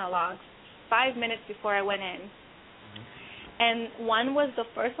 2 monologues 5 minutes before I went in. And the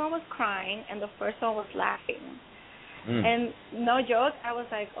first one was crying, and the first one was laughing. And no joke, I was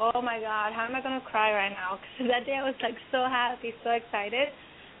like, oh, my God, how am I going to cry right now? Because that day I was, like, so happy, so excited.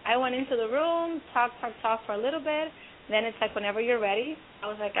 I went into the room, talk for a little bit. Then it's like, whenever you're ready. I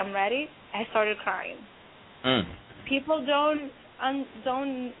was like, I'm ready. I started crying. People don't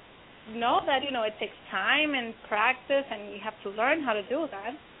know that, it takes time and practice, and you have to learn how to do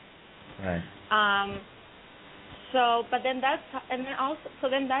that. Right. Then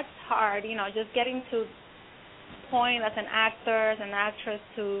that's hard, just getting to point as an actor, as an actress,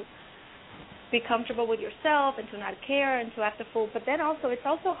 to be comfortable with yourself and to not care and to act a fool. But then it's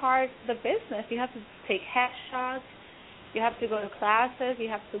also hard, the business. You have to take headshots. You have to go to classes. You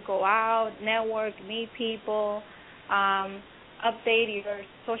have to go out, network, meet people, update your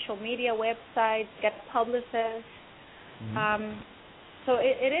social media website, get publicists. So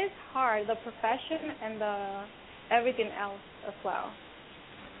it is hard, the profession and the everything else as well.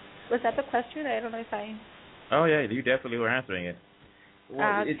 Was that the question? I don't know if I... Oh, yeah, you definitely were answering it. Well,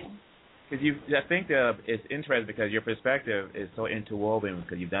 I think it's interesting because your perspective is so interwoven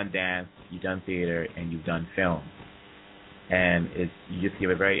because you've done dance, you've done theater, and you've done film. And you just give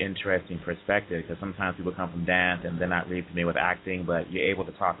a very interesting perspective because sometimes people come from dance and they're not really familiar with acting, but you're able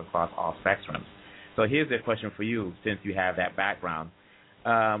to talk across all spectrums. So here's the question for you, since you have that background.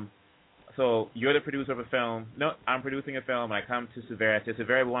 So you're the producer of a film. No, I'm producing a film, and I come to Suveria. I say,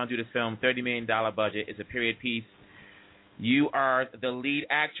 Suveria, we want to do this film, $30 million budget. It's a period piece. You are the lead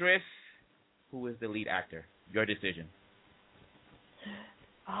actress. Who is the lead actor? Your decision.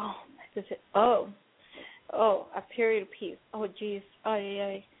 Oh, my decision. Oh, a period piece. Oh, geez. Oh,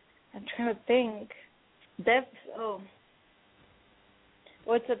 yeah. I'm trying to think.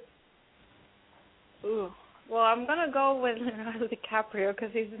 What's a... Ooh. Well, I'm going to go with Leonardo DiCaprio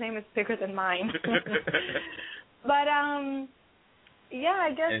because his name is bigger than mine. But, yeah, I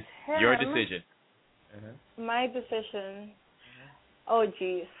guess it's him. Your decision. My decision. Oh,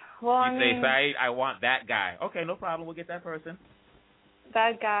 geez. Well, you say, Saeed, I want that guy. Okay, no problem. We'll get that person.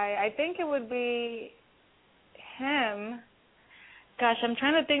 That guy. I think it would be him. Gosh, I'm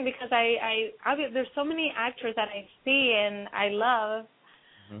trying to think because there's so many actors that I see and I love,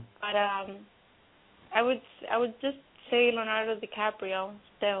 but I would just say Leonardo DiCaprio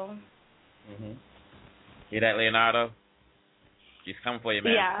still. Hear that, Leonardo? She's coming for you,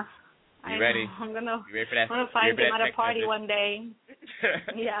 man. Yeah. You ready? I'm gonna for find him at a party one day.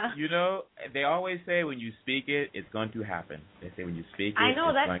 Yeah. They always say when you speak it, it's going to happen. They say when you speak it, I know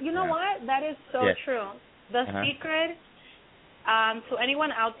it's that. going You to know happen. what? That is so true. The secret. To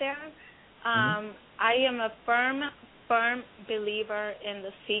anyone out there, I am a firm believer in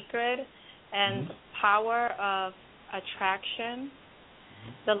the secret and power of attraction,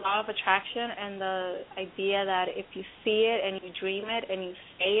 the law of attraction, and the idea that if you see it and you dream it and you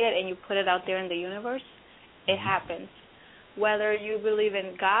say it and you put it out there in the universe, it happens. Whether you believe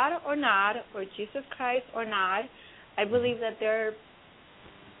in God or not, or Jesus Christ or not, I believe that there's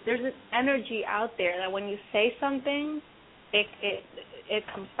an energy out there that when you say something, it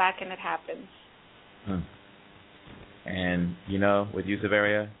comes back and it happens. And, with you,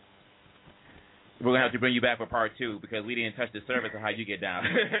 Suveria, we're going to have to bring you back for part 2 because we didn't touch the surface of how you get down.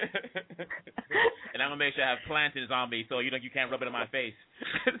 And I'm going to make sure I have plantains on me so you can't rub it in my face.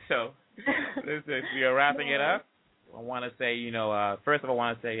 So, listen, we are wrapping it up. I want to say, first of all,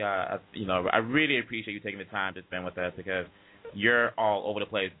 I really appreciate you taking the time to spend with us because you're all over the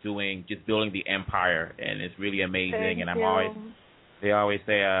place just building the empire, and it's really amazing. They always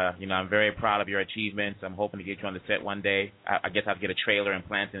say, I'm very proud of your achievements. I'm hoping to get you on the set one day. I guess I'll get a trailer and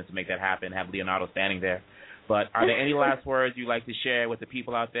plantains to make that happen, have Leonardo standing there. But are there any last words you'd like to share with the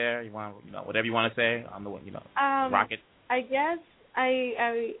people out there? You want, whatever you want to say. I'm the one, rock it. I guess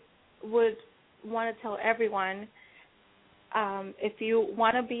I would want to tell everyone, if you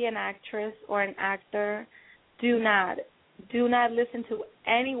want to be an actress or an actor, do not listen to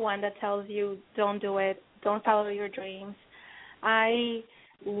anyone that tells you don't do it, don't follow your dreams. I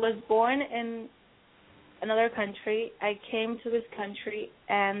was born in another country. I came to this country,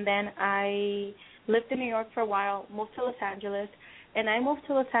 and then I lived in New York for a while, moved to Los Angeles, and I moved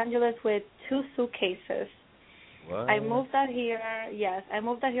to Los Angeles with 2 suitcases. What? I moved out here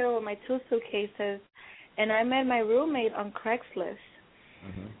with my 2 suitcases, and I met my roommate on Craigslist.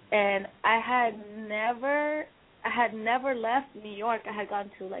 And I had never left New York. I had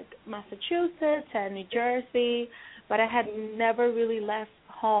gone to Massachusetts and New Jersey, but I had never really left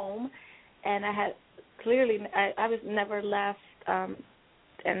home, and I was never left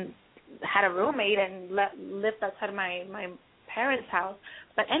and had a roommate and lived outside my parents' house.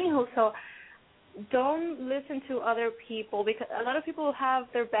 But anywho, so don't listen to other people because a lot of people have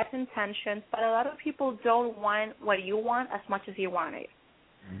their best intentions, but a lot of people don't want what you want as much as you want it.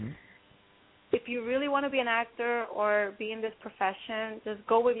 if you really want to be an actor or be in this profession, just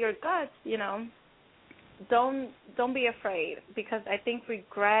go with your guts, Don't be afraid, because I think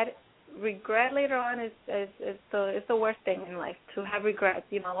regret later on is the worst thing in life, to have regrets.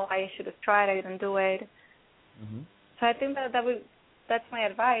 I should have tried, I didn't do it. Mm-hmm. So I think that's my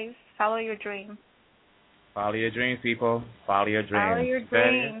advice. Follow your dreams. Follow your dreams, people. Follow your dreams. Follow your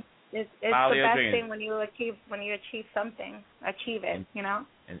dreams. It's the best dreams. thing when you achieve something. Achieve it,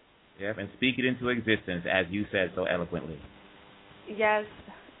 And speak it into existence, as you said so eloquently. Yes.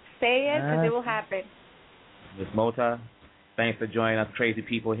 Say it, because it will happen. Ms. Mota, thanks for joining us, crazy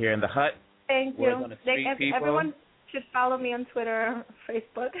people here in the hut. Thank you. Everyone should follow me on Twitter,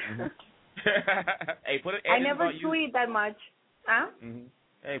 Facebook. Mm-hmm. Hey, I never tweet that much. Huh? Mm-hmm.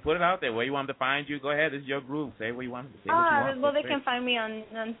 Hey, put it out there. Where you want them to find you, go ahead. This is your group. Say where you want them to say what you want. Well, they can find me on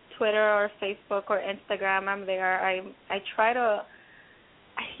Twitter or Facebook or Instagram. I'm there. I try to...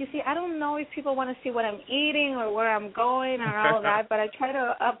 You see, I don't know if people want to see what I'm eating or where I'm going or all of that, but I try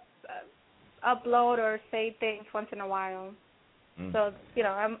to upload or say things once in a while. So,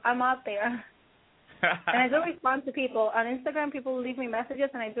 I'm out there. And I do respond to people. On Instagram, people leave me messages,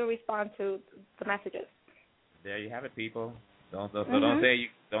 and I do respond to the messages. There you have it, people. Don't say you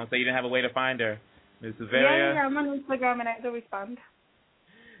didn't have a way to find her. Ms. Suveria. Yeah, I'm on Instagram, and I do respond.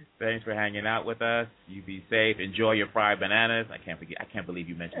 Thanks for hanging out with us. You be safe. Enjoy your fried bananas. I can't believe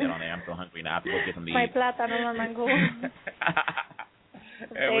you mentioned that on there. I'm so hungry now. I have to go get some to eat. My plátano mango.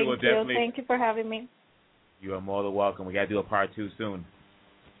 Thank you for having me. You are more than welcome. We got to do a part 2 soon.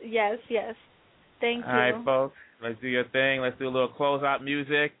 Yes. Thank you. All right, folks. Let's do your thing. Let's do a little closeout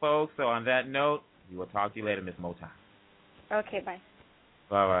music, folks. So on that note, we will talk to you later, Miss Mota. Okay, bye.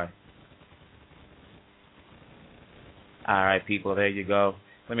 Bye-bye. All right, people, there you go.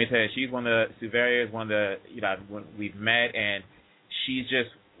 Let me tell you, Suveria is one of the, when we've met, and she's just,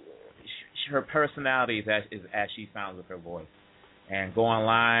 her personality is as she sounds with her voice. And go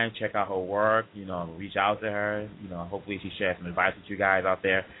online, check out her work, reach out to her. Hopefully she shares some advice with you guys out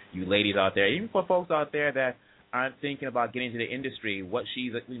there, you ladies out there, even for folks out there that aren't thinking about getting into the industry, what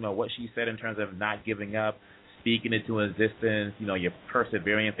she said in terms of not giving up, speaking into existence, you're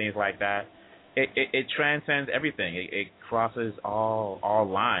persevering, things like that. It transcends everything. It crosses all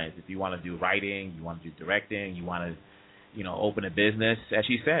lines. If you want to do writing, you want to do directing, you want to, open a business, as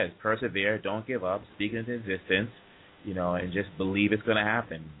she says, persevere, don't give up, speak into existence, and just believe it's going to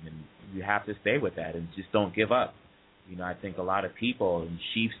happen. And you have to stay with that and just don't give up. I think a lot of people, and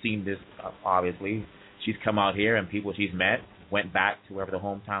she's seen this, obviously, she's come out here and people she's met went back to wherever the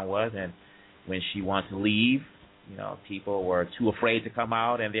hometown was, and when she wants to leave, people were too afraid to come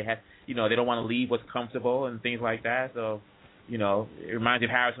out, and they they don't want to leave what's comfortable and things like that. So, it reminds me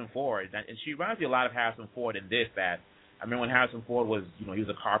of Harrison Ford, and she reminds me a lot of Harrison Ford in this, that I remember when Harrison Ford was, he was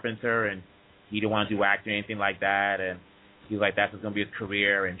a carpenter, and he didn't want to do acting or anything like that, and he was like, that's going to be his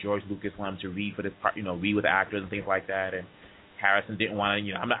career, and George Lucas wanted him to read for this part, read with actors and things like that, and Harrison didn't want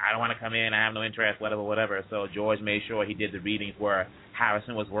to, I don't want to come in, I have no interest, whatever. So George made sure he did the readings where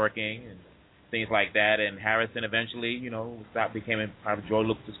Harrison was working and things like that, and Harrison eventually, became a part of George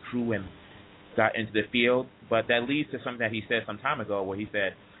Lucas' crew and got into the field. But that leads to something that he said some time ago, where he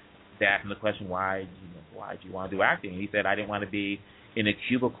said, they asked him the question, why do you want to do acting? And he said, I didn't want to be in a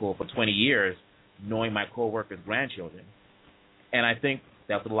cubicle for 20 years knowing my co-workers' grandchildren. And I think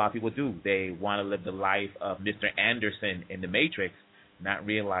that's what a lot of people do. They want to live the life of Mr. Anderson in The Matrix, not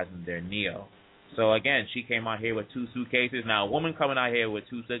realizing they're Neo. So, again, she came out here with 2 suitcases. Now, a woman coming out here with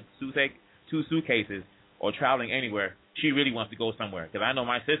two suitcases or traveling anywhere, she really wants to go somewhere. Because I know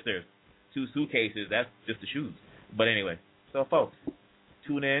my sisters, 2 suitcases, that's just the shoes. But anyway, so, folks,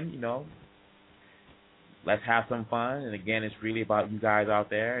 tune in, let's have some fun. And, again, it's really about you guys out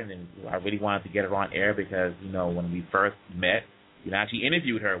there. And I really wanted to get her on air because, when we first met, I actually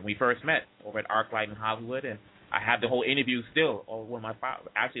interviewed her when we first met over at ArcLight in Hollywood. And I have the whole interview still over one of my files.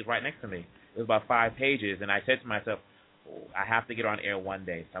 Actually, it's right next to me. It was about 5 pages. And I said to myself, I have to get her on air one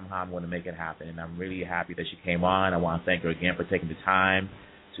day. Somehow I'm going to make it happen. And I'm really happy that she came on. I want to thank her again for taking the time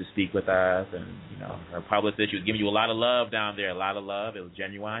to speak with us. And, her publicist, she was giving you a lot of love down there, a lot of love. It was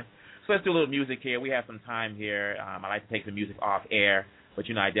genuine. So let's do a little music here. We have some time here. I like to take the music off air. But,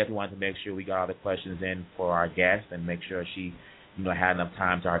 I definitely wanted to make sure we got all the questions in for our guest and make sure she, had enough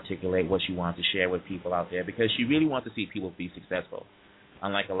time to articulate what she wants to share with people out there, because she really wants to see people be successful.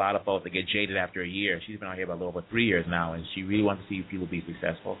 Unlike a lot of folks that get jaded after a year, she's been out here about a little over 3 years now, and she really wants to see people be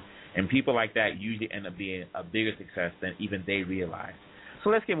successful. And people like that usually end up being a bigger success than even they realize. So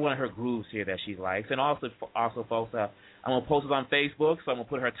let's get one of her grooves here that she likes. And also folks, I'm going to post it on Facebook, so I'm going to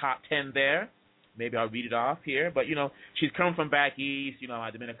put her top 10 there. maybe I'll read it off here. But, she's come from back east,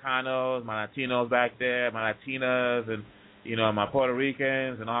 my Dominicanos, my Latinos back there, my Latinas, and, my Puerto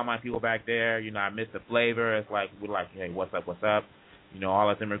Ricans and all my people back there. I miss the flavor. It's like, we're like, hey, what's up, what's up? All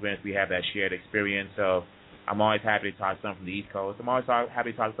us immigrants, we have that shared experience. So I'm always happy to talk to someone from the East Coast. I'm always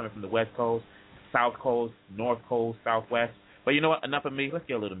happy to talk to someone from the West Coast, South Coast, North Coast, Southwest. But you know what? Enough of me. Let's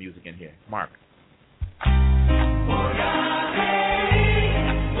get a little music in here. Mark.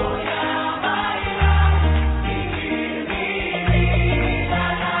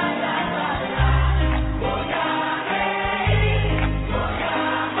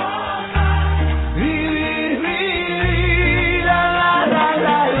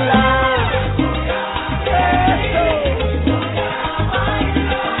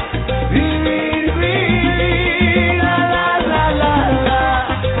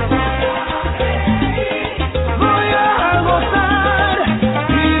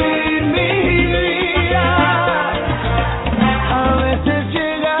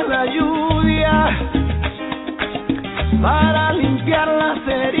 Para limpiar las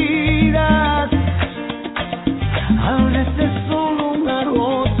heridas, a veces solo una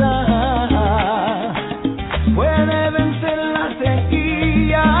gota puede vencer la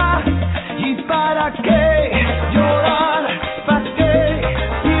sequía. ¿Y para qué llorar? ¿Para qué?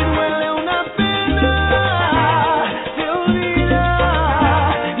 Si duele una pena, se olvida.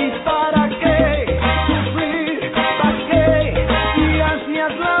 ¿Y para qué sufrir? ¿Para qué? Si así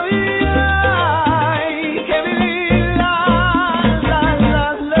es la vida, hay que vivir.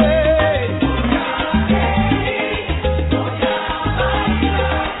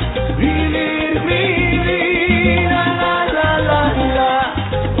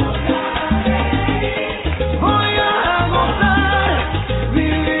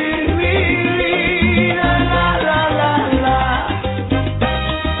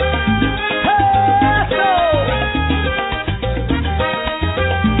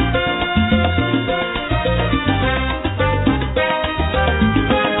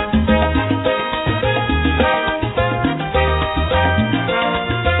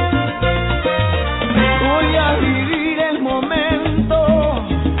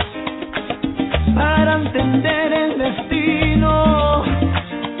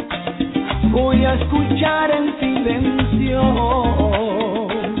 Escuchar en silencio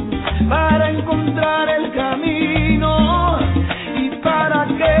para encontrar el camino. ¿Y para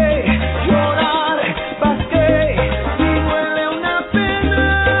qué llorar? ¿Para qué? Si duele una pena,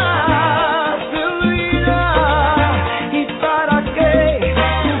 se olvida. ¿Y para qué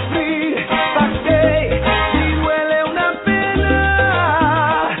sufrir? ¿Para qué? Si duele una pena,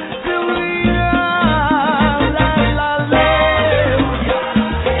 se olvida.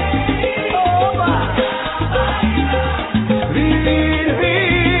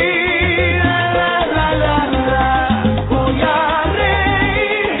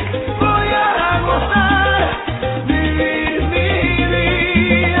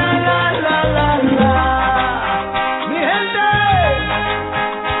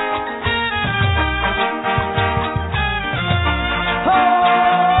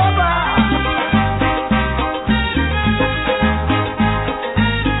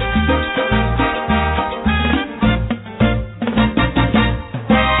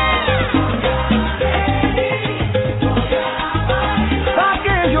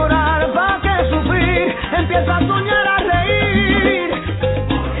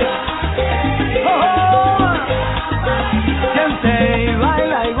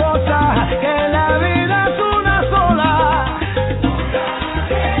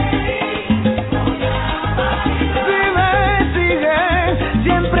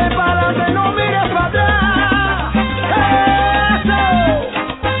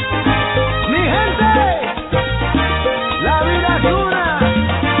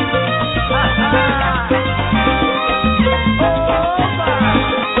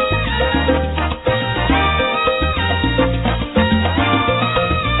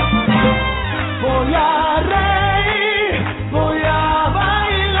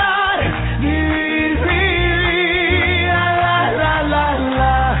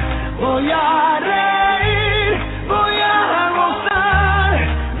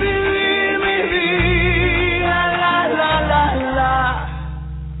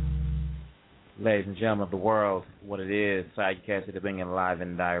 Ladies and gentlemen of the world, what it is, Sidecast to bring in live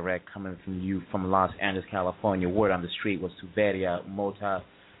and direct, coming from you from Los Angeles, California. Word on the street was Suveria, Mota.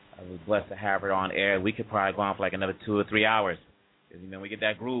 I was blessed to have her on air. We could probably go on for like another 2 or 3 hours. We get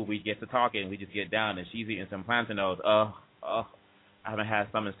that groove, we get to talking, we just get down, and she's eating some plantains. I haven't had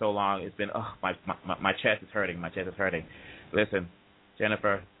some in so long. It's been, my chest is hurting. My chest is hurting. Listen,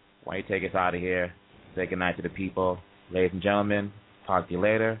 Jennifer, Why don't you take us out of here? Say goodnight to the people. Ladies and gentlemen, talk to you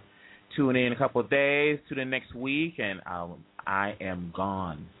later. Tune in a couple of days, tune in next week, and I am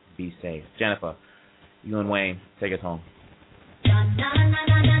gone. Be safe. Jennifer, you and Wayne, take us home.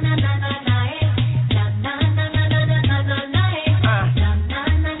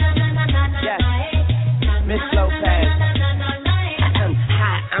 Miss Lopez. I'm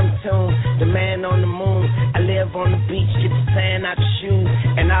hot, I'm tuned, the man on the moon. I live on the beach, get the sand out your shoes.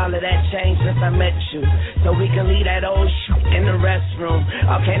 And all of that changed since I met you. So we can leave that old shit in the restroom.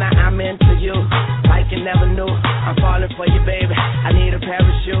 Okay, now I'm into you, like you never knew. I'm falling for you, baby, I need a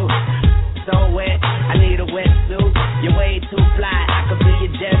parachute. So wet, I need a wetsuit. You're way too fly, I could be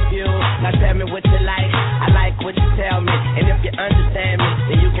your jet fuel. Now tell me what you like, I like what you tell me. And if you understand me,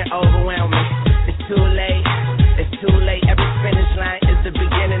 then you can overwhelm me. It's too late, it's too late. Every finish line is the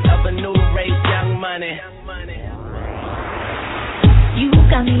beginning of a new race. Young money. You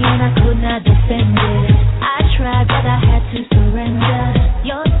got me and I could not defend it. I tried but I had to surrender.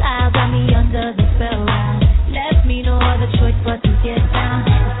 Your style got me under the spell. Left me no other choice but to get down.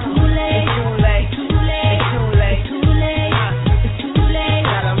 It's too late, it's too late, it's too late, it's too late, it's too late, it's too late.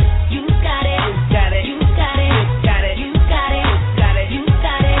 You got it, you got it, you got it, you got it, you got it, you got it, you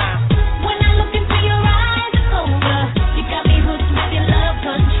got it. When I look into your eyes, it's over. You got me hooked with your love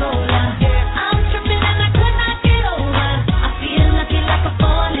controller. I'm tripping and I could not get over. I feel lucky like a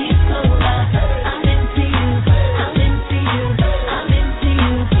four-leaf clover. I'm into you, I'm into you, I'm into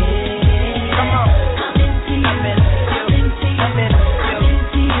you, yeah. Come on. I'm into you, I'm into you, I'm into you, I'm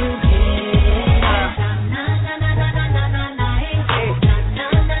into you, yeah. Na na na na na na na na, eh. Na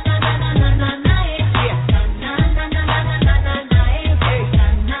na na na na na na na, eh. Na na na na na na na na, eh.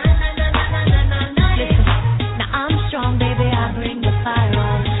 Na na na na na na na na. Listen, now I'm strong, baby, I bring the fire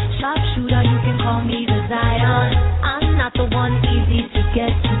on. Sharpshooter, you can call me the Zion. I'm not the one easy to get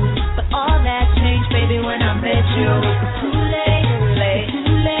to, but all that changed, baby, when I met you. It's too late, too late, too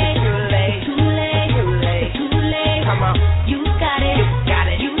late, too late, too late, too late, too late. Come on. You got it, You got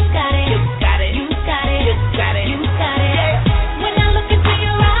it, you got it, you got it, you got it, you got it, you got it. When I look into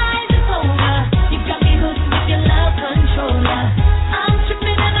your eyes, it's over. You got me hooked with your love controller. I'm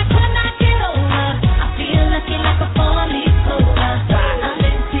tripping and I could not get over. I feel lucky like a four-leaf clover. I'm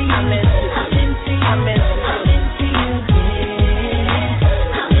into you, I'm into you, I'm into you.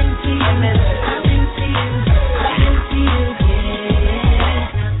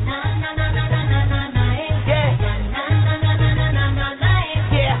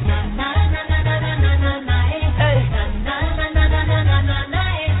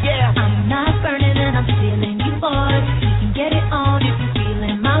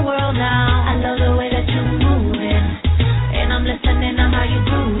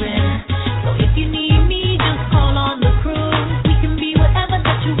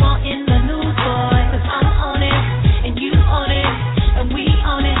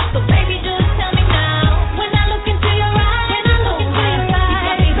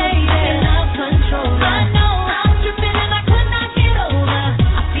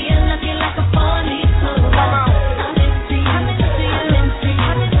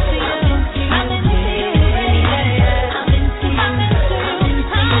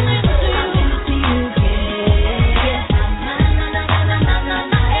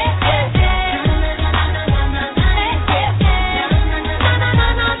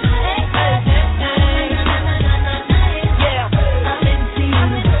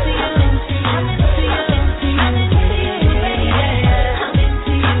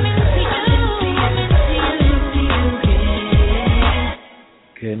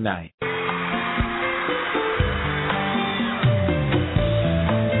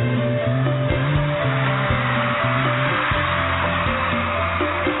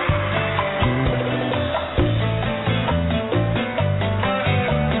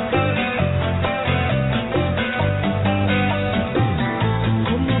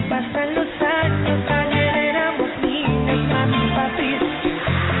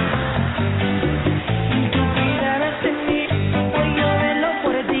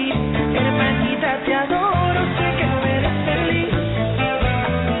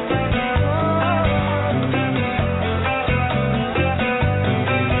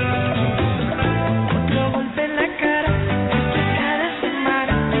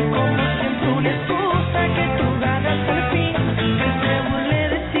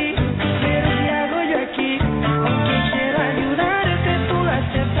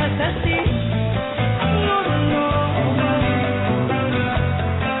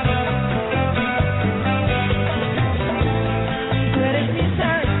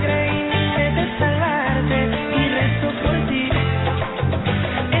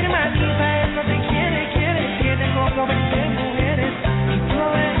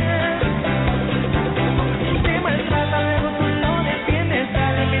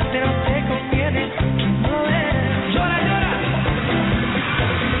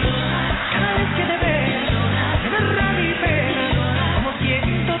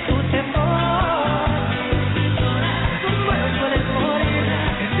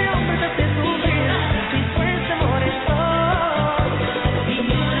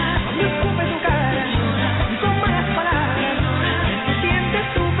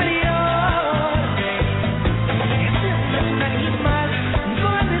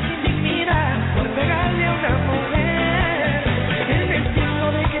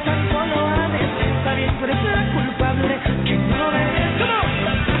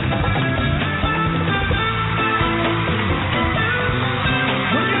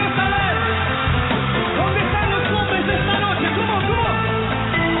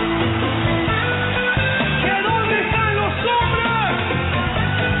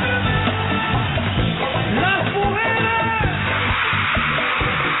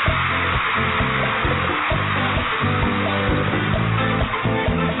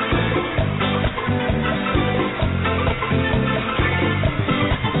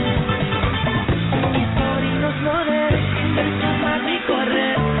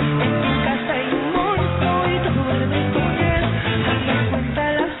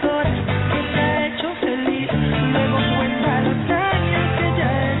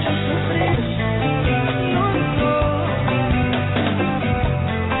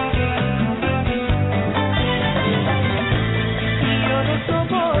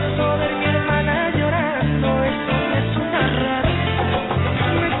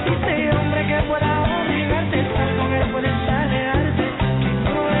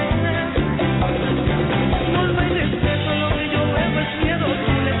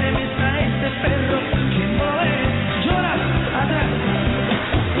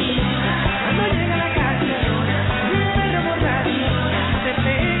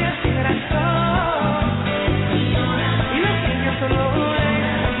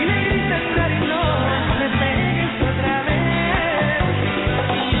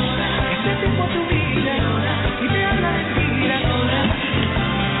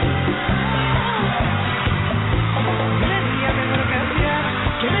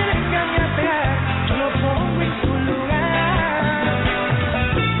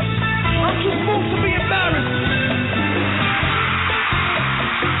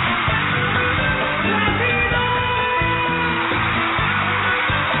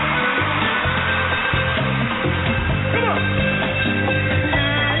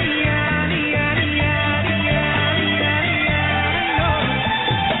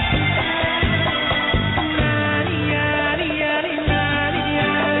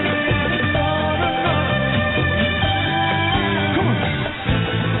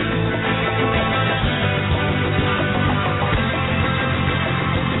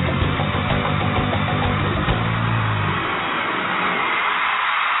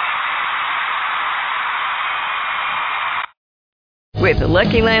 With the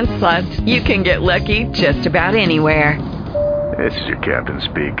Lucky Land Slots, you can get lucky just about anywhere. This is your captain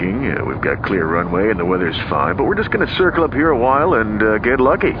speaking. We've got clear runway and the weather's fine, but we're just going to circle up here a while and get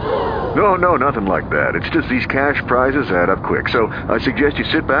lucky. No, nothing like that. It's just these cash prizes add up quick. So I suggest you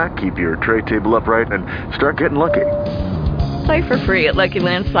sit back, keep your tray table upright, and start getting lucky. Play for free at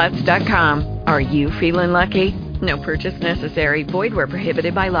LuckyLandSlots.com. Are you feeling lucky? No purchase necessary. Void where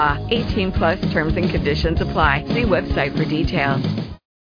prohibited by law. 18+ terms and conditions apply. See website for details.